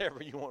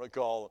whatever you want to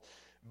call them.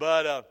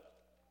 But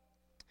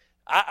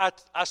I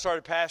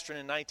started pastoring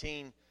in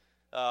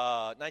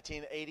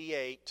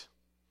 1988.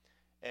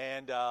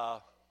 And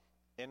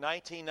in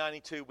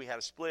 1992, we had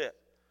a split.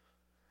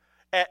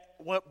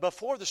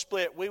 Before the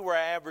split, we were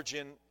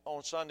averaging,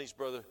 on Sundays,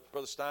 Brother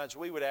Steins,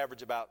 we would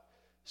average about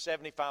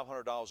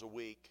 $7,500 a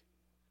week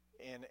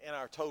in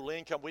our total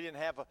income. We didn't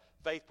have a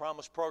faith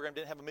promise program,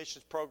 didn't have a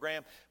missions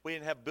program. We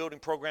didn't have a building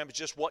program. It's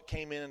just what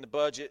came in the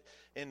budget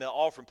in the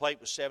offering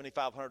plate was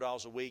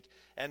 $7,500 a week.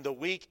 And the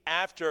week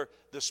after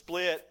the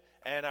split,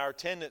 and our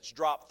attendance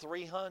dropped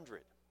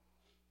 300.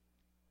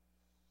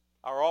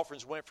 Our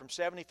offerings went from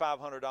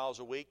 $7,500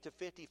 a week to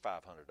 $5,500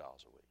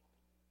 a week.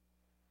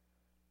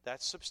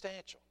 That's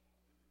substantial.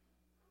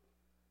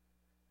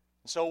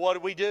 And so what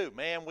do?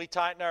 Man, we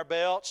tightened our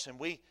belts, and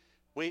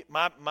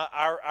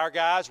our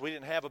guys, we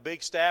didn't have a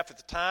big staff at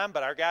the time,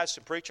 but our guys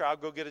said, preacher, I'll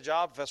go get a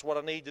job if that's what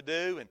I need to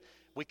do. And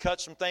we cut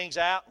some things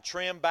out and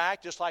trimmed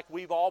back, just like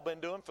we've all been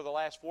doing for the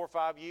last 4 or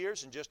 5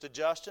 years, and just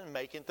adjusting and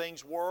making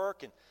things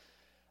work. And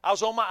I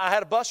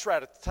had a bus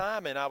route at the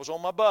time, and I was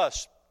on my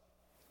bus.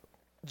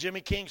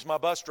 Jimmy King's my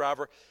bus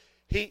driver.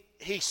 He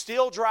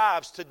still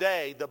drives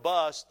today the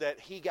bus that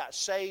he got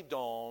saved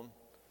on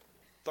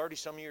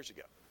 30-some years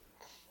ago.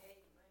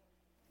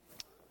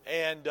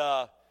 And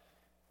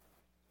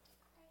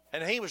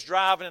he was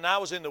driving, and I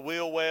was in the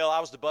wheel well. I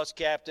was the bus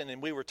captain,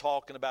 and we were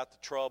talking about the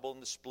trouble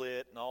and the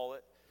split and all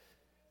that.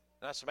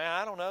 And I said, man,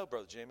 I don't know,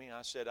 Brother Jimmy.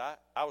 I said, I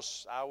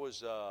was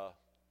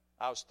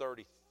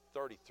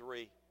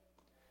 33.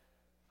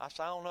 I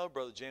said, I don't know,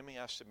 Brother Jimmy.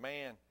 I said,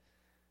 man,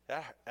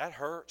 that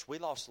hurts. We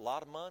lost a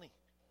lot of money.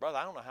 Brother,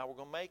 I don't know how we're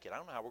going to make it. I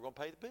don't know how we're going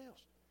to pay the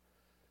bills.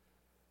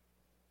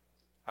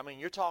 I mean,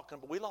 you're talking,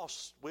 but we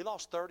lost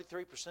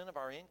 33% of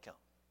our income.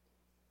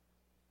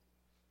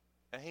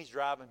 And he's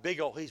driving, big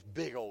old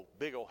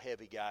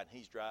heavy guy, and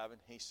he's driving.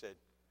 He said,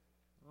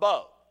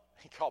 Bo.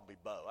 He called me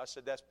Bo. I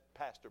said, that's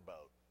Pastor Bo.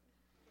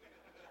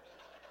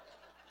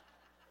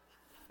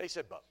 He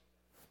said, Bo.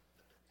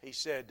 He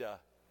said,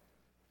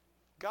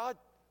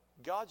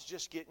 God's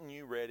just getting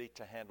you ready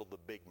to handle the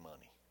big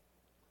money.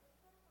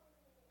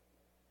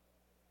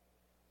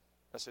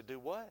 I said, do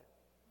what?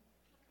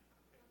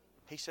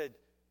 He said,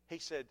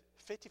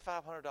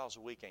 $5,500 a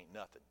week ain't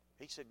nothing.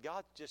 He said,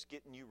 God's just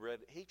getting you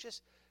ready.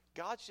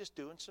 God's just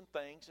doing some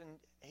things, and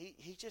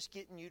He's just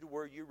getting you to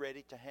where you're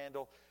ready to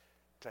handle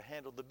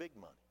the big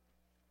money.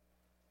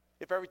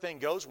 If everything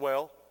goes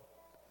well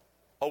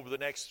over the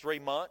next 3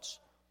 months,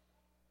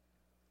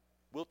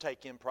 we'll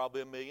take in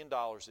probably $1 million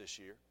this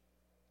year.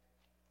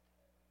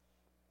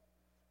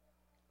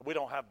 We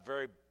don't have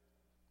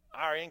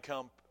our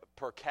income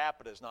per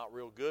capita is not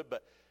real good,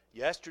 but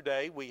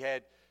yesterday we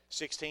had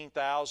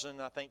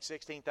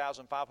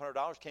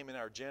 $16,500 came in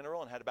our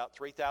general, and had about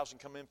 $3,000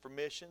 come in for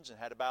missions, and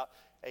had about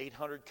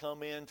 $800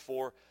 come in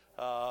for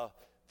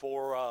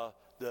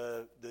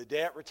the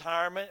debt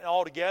retirement. And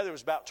altogether it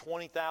was about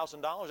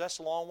 $20,000. That's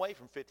a long way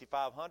from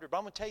 $5,500. But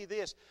I'm going to tell you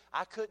this,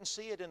 I couldn't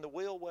see it in the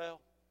wheel well.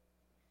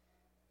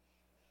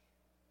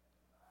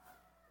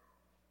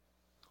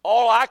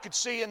 All I could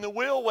see in the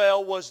wheel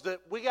well was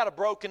that we got a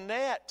broken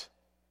net.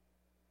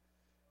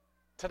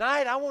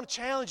 Tonight, I want to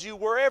challenge you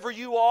wherever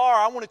you are.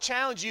 I want to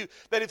challenge you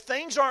that if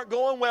things aren't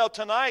going well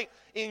tonight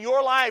in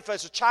your life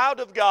as a child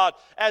of God,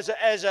 as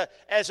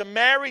a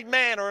married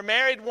man or a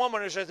married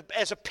woman, or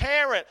as a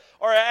parent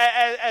or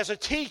as a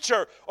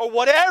teacher, or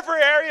whatever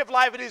area of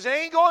life it is, it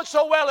ain't going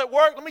so well at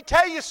work, let me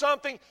tell you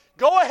something.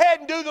 Go ahead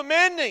and do the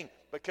mending,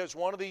 because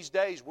one of these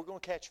days we're going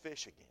to catch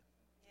fish again.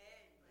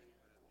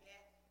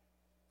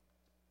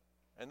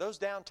 And those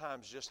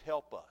downtimes just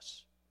help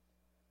us.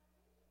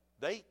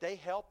 They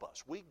help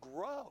us. We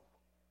grow.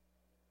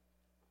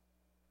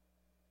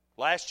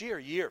 Last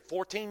year,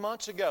 14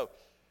 months ago,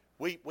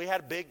 we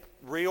had a big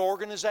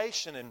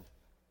reorganization,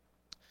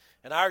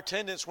 and our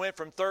attendance went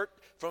from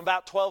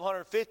about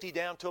 1,250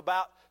 down to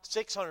about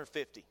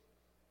 650.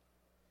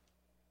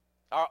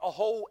 Our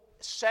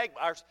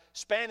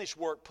Spanish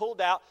work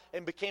pulled out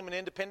and became an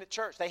independent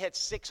church. They had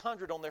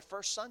 600 on their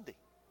first Sunday.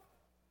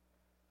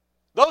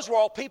 Those were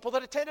all people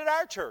that attended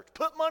our church,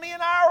 put money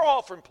in our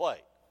offering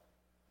plate.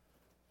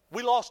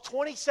 We lost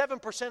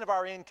 27% of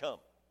our income.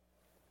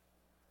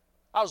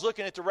 I was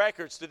looking at the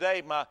records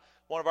today.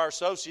 One of our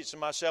associates and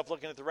myself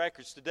looking at the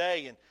records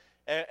today,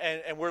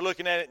 and we're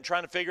looking at it and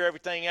trying to figure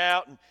everything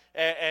out.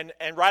 And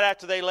right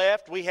after they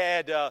left, we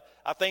had,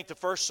 I think the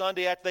first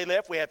Sunday after they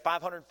left, we had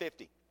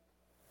 550.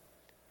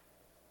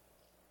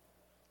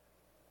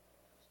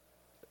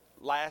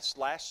 Last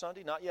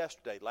Sunday, not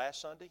yesterday,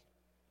 last Sunday,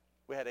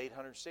 we had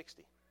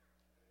 860.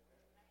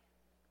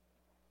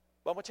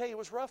 But I'm going to tell you, it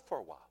was rough for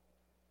a while.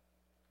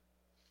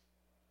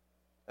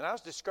 And I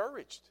was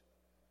discouraged.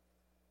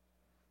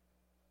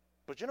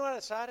 But you know what I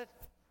decided?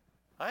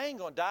 I ain't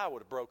going to die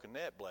with a broken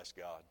net, bless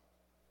God.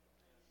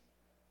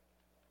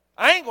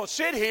 I ain't going to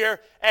sit here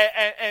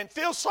and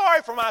feel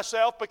sorry for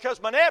myself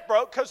because my net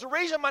broke, because the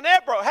reason my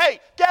net broke,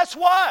 hey, guess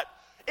what?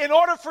 In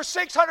order for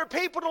 600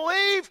 people to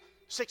leave,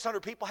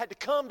 600 people had to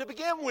come to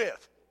begin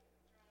with.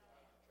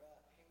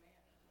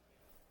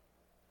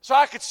 So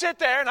I could sit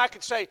there and I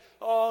could say,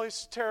 oh,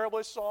 it's terrible,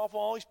 it's awful,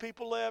 all these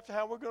people left,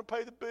 how we're going to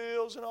pay the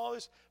bills and all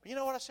this. But you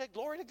know what I said?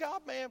 Glory to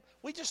God, man.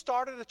 We just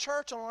started a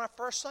church, and on our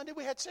first Sunday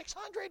we had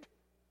 600.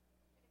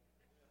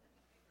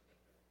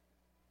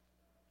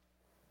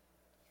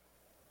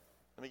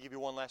 Let me give you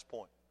one last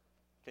point.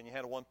 Can you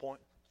handle 1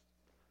 point?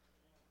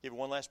 Give you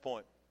one last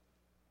point.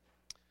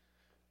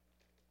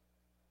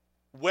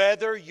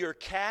 Whether you're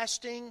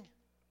casting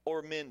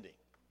or mending.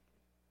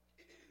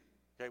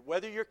 Okay,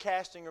 whether you're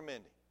casting or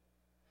mending.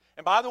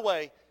 And by the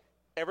way,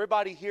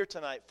 everybody here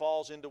tonight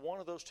falls into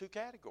one of those two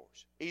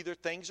categories. Either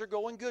things are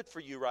going good for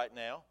you right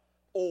now,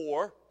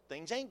 or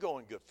things ain't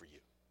going good for you.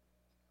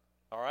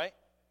 All right?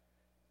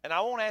 And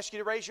I won't ask you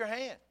to raise your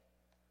hand.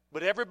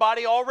 But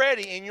everybody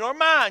already, in your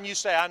mind, you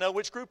say, I know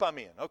which group I'm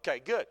in. Okay,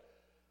 good.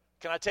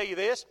 Can I tell you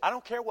this? I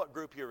don't care what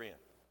group you're in.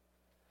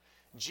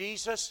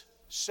 Jesus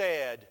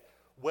said,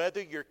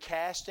 whether you're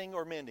casting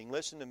or mending,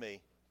 listen to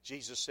me.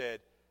 Jesus said,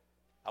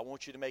 I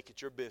want you to make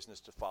it your business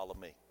to follow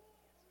me.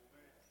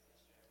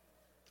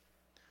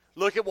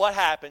 Look at what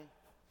happened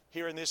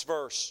here in this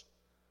verse.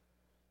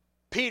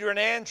 Peter and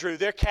Andrew,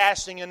 they're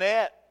casting a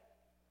net.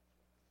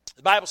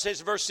 The Bible says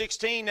in verse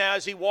 16, now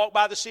as he walked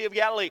by the Sea of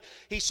Galilee,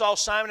 he saw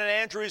Simon and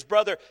Andrew, his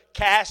brother,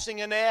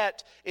 casting a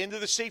net into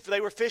the sea, for they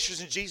were fishers.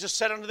 And Jesus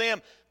said unto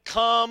them,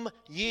 come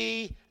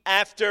ye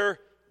after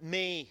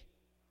me.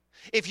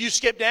 If you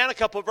skip down a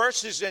couple of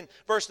verses in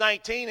verse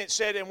 19, it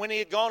said, and when he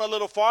had gone a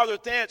little farther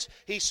thence,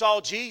 he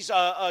saw James,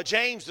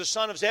 the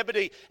son of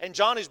Zebedee, and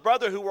John, his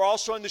brother, who were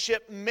also in the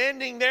ship,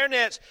 mending their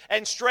nets,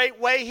 and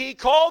straightway he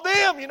called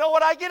them. You know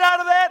what I get out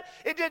of that?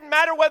 It didn't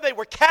matter whether they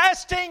were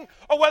casting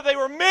or whether they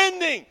were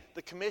mending.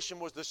 The commission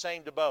was the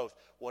same to both.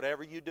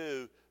 Whatever you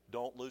do,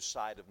 don't lose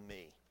sight of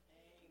me.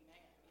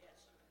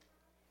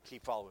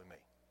 Keep following me.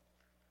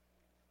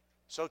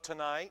 So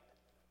tonight,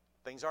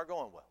 things aren't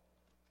going well.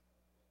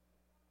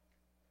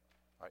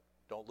 All right,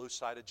 don't lose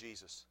sight of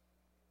Jesus.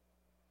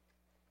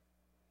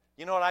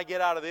 You know what I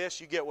get out of this?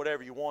 You get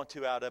whatever you want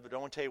to out of it. I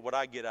want to tell you what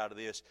I get out of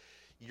this.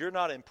 You're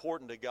not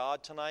important to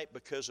God tonight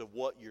because of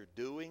what you're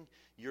doing.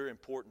 You're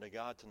important to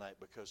God tonight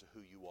because of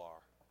who you are.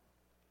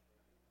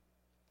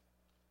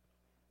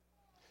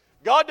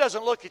 God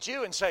doesn't look at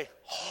you and say,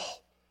 oh,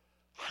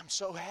 I'm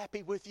so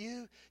happy with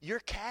you. You're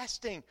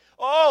casting.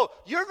 Oh,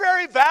 you're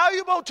very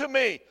valuable to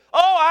me.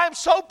 Oh, I'm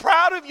so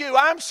proud of you.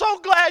 I'm so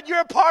glad you're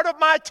a part of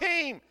my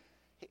team.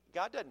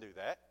 God doesn't do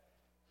that.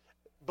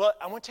 But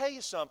I want to tell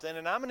you something,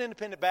 and I'm an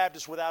independent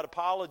Baptist without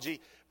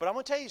apology, but I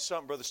want to tell you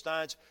something, Brother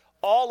Steins.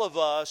 All of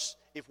us,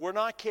 if we're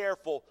not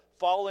careful,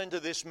 fall into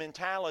this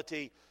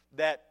mentality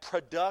that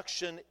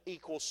production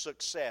equals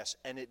success,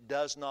 and it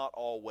does not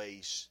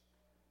always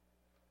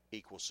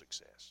equal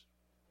success.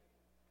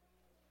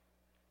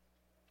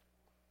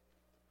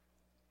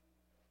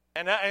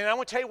 And I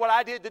want to tell you what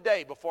I did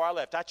today before I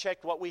left. I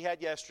checked what we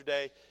had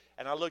yesterday,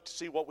 and I looked to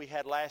see what we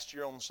had last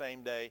year on the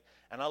same day,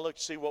 and I looked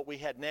to see what we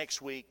had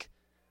next week,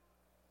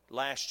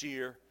 last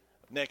year,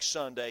 next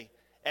Sunday.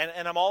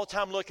 And I'm all the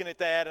time looking at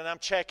that, and I'm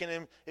checking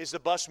them. Is the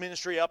bus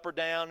ministry up or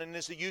down? And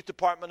is the youth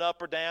department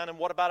up or down? And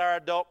what about our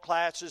adult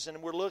classes?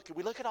 And we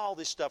look at all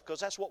this stuff because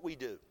that's what we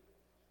do.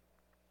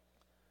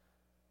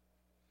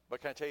 But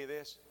can I tell you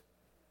this?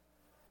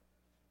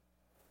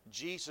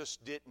 Jesus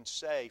didn't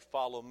say,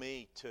 follow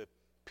me to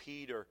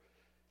Peter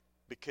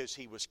because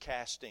he was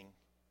casting.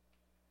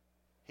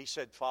 He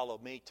said, follow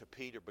me to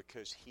Peter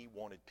because he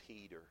wanted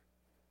Peter,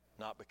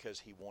 not because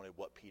he wanted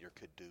what Peter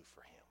could do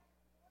for him.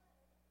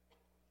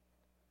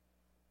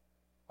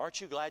 Aren't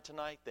you glad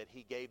tonight that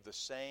he gave the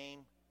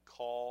same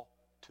call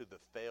to the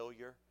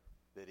failure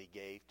that he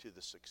gave to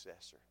the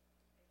successor?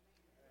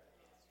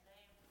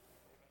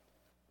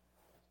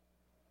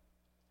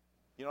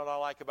 You know what I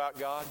like about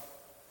God?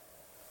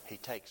 He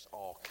takes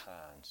all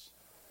kinds.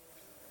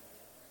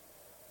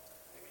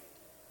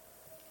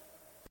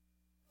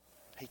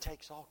 He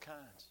takes all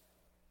kinds.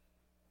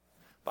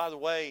 By the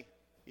way,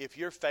 if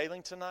you're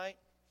failing tonight,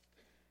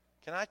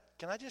 can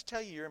I just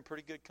tell you you're in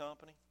pretty good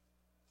company?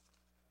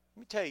 Let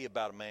me tell you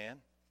about a man.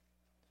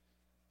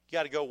 You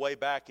got to go way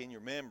back in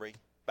your memory,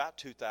 about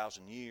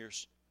 2,000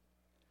 years.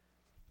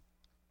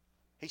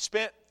 He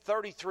spent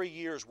 33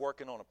 years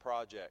working on a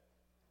project.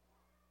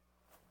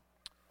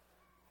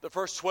 The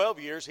first 12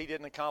 years, he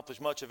didn't accomplish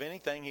much of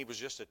anything. He was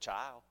just a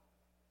child.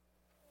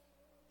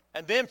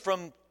 And then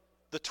from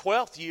the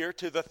 12th year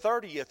to the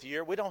 30th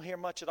year, we don't hear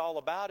much at all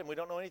about him. We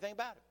don't know anything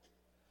about him.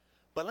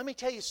 But let me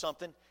tell you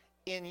something.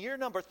 In year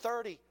number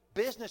 30,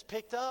 business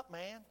picked up,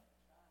 man.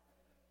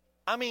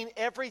 I mean,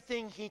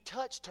 everything he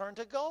touched turned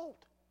to gold.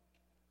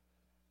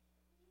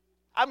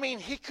 I mean,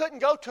 he couldn't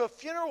go to a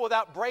funeral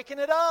without breaking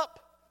it up.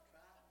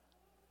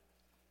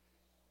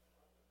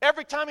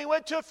 Every time he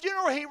went to a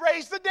funeral, he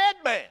raised the dead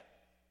man.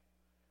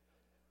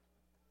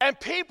 And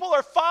people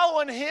are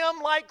following him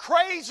like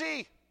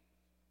crazy.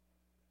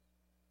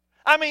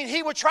 I mean,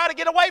 he would try to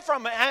get away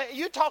from it.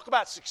 You talk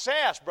about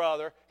success,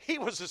 brother. He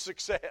was a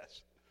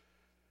success.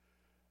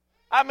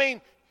 I mean,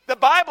 the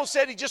Bible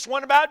said he just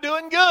went about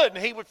doing good.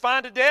 And he would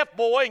find a deaf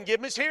boy and give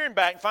him his hearing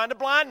back. And find a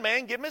blind man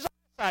and give him his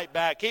eyesight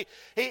back.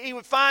 He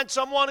would find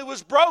someone who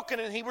was broken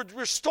and he would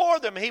restore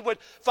them. He would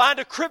find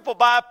a cripple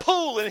by a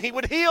pool and he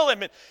would heal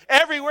him. And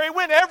everywhere he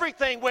went,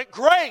 everything went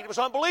great. It was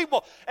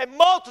unbelievable. And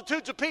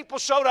multitudes of people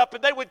showed up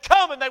and they would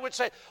come and they would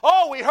say,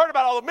 oh, we heard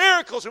about all the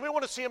miracles and we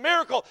want to see a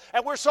miracle.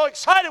 And we're so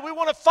excited. We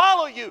want to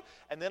follow you.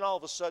 And then all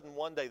of a sudden,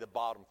 one day, the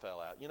bottom fell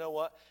out. You know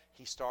what?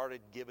 He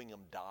started giving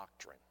them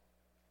doctrine.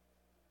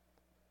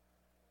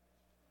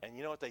 And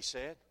you know what they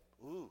said?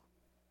 Ooh,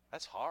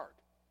 that's hard.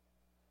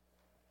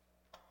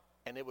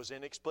 And it was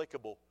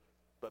inexplicable.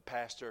 But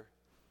Pastor,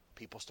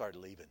 people started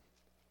leaving.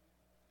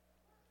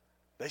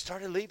 They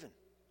started leaving.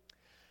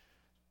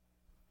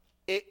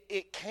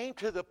 It came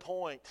to the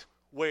point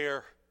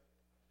where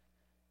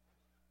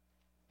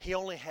he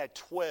only had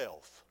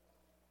 12.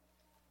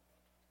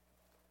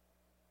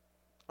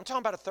 I'm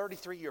talking about a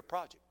 33-year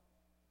project.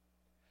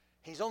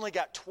 He's only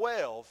got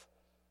 12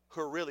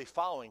 who are really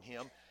following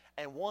him,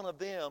 and one of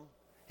them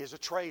is a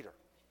traitor.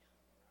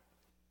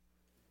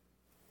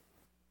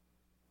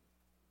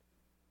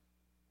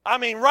 I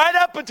mean, right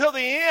up until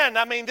the end,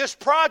 I mean, this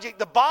project,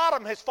 the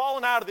bottom has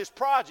fallen out of this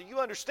project. You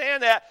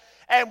understand that?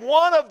 And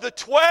one of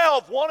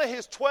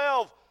his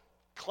 12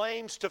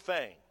 claims to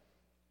fame.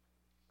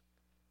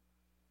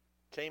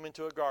 Came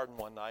into a garden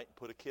one night and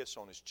put a kiss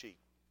on his cheek.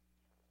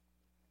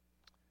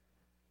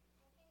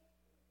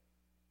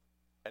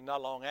 And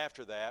not long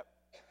after that,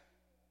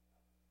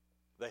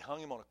 They hung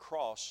him on a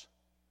cross,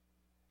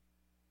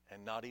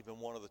 and not even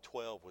one of the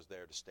 12 was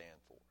there to stand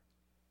for him.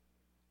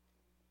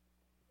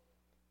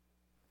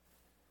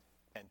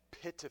 And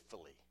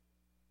pitifully,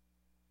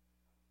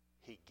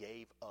 he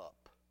gave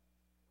up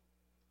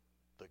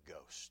the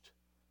ghost.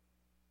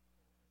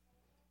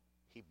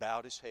 He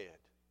bowed his head.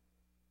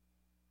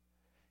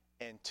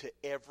 And to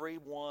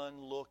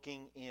everyone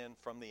looking in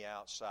from the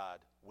outside,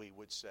 we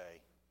would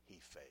say, he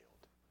failed.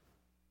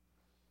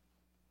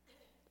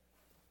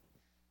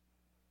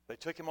 They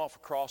took him off a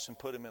cross and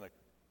put him in a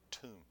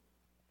tomb.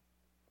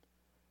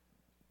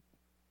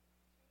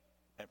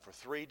 And for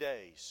 3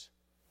 days,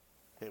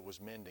 it was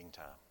mending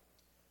time.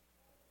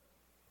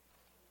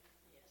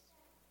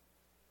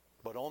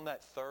 But on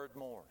that third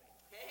morning,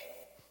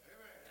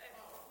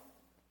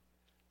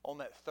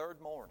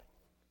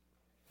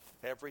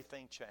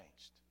 everything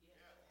changed.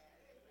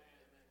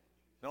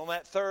 And on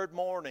that third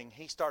morning,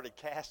 he started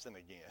casting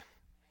again.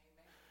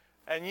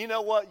 And you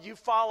know what? You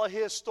follow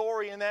his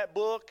story in that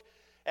book,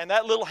 and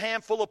that little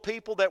handful of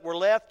people that were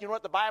left, you know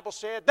what the Bible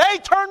said? They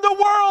turned the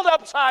world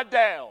upside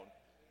down.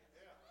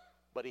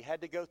 But he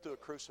had to go through a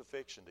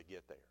crucifixion to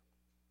get there.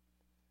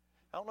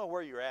 I don't know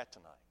where you're at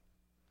tonight.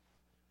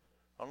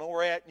 I don't know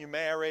where you're at in your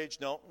marriage.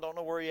 Don't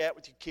know where you're at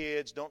with your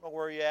kids. Don't know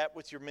where you're at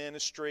with your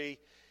ministry.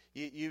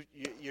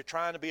 You're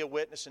trying to be a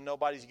witness and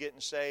nobody's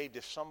getting saved.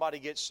 If somebody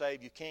gets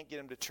saved, you can't get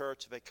them to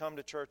church. If they come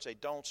to church, they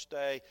don't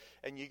stay.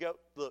 And you go,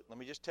 look, let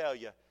me just tell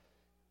you,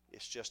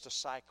 it's just a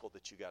cycle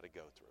that you got to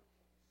go through.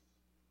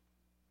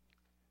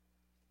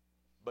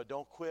 But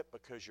don't quit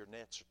because your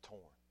nets are torn.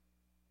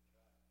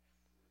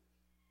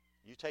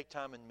 You take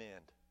time and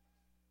mend.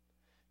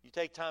 You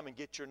take time and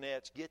get your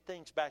nets, get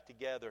things back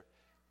together,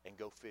 and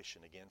go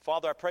fishing again.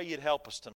 Father, I pray you'd help us tonight.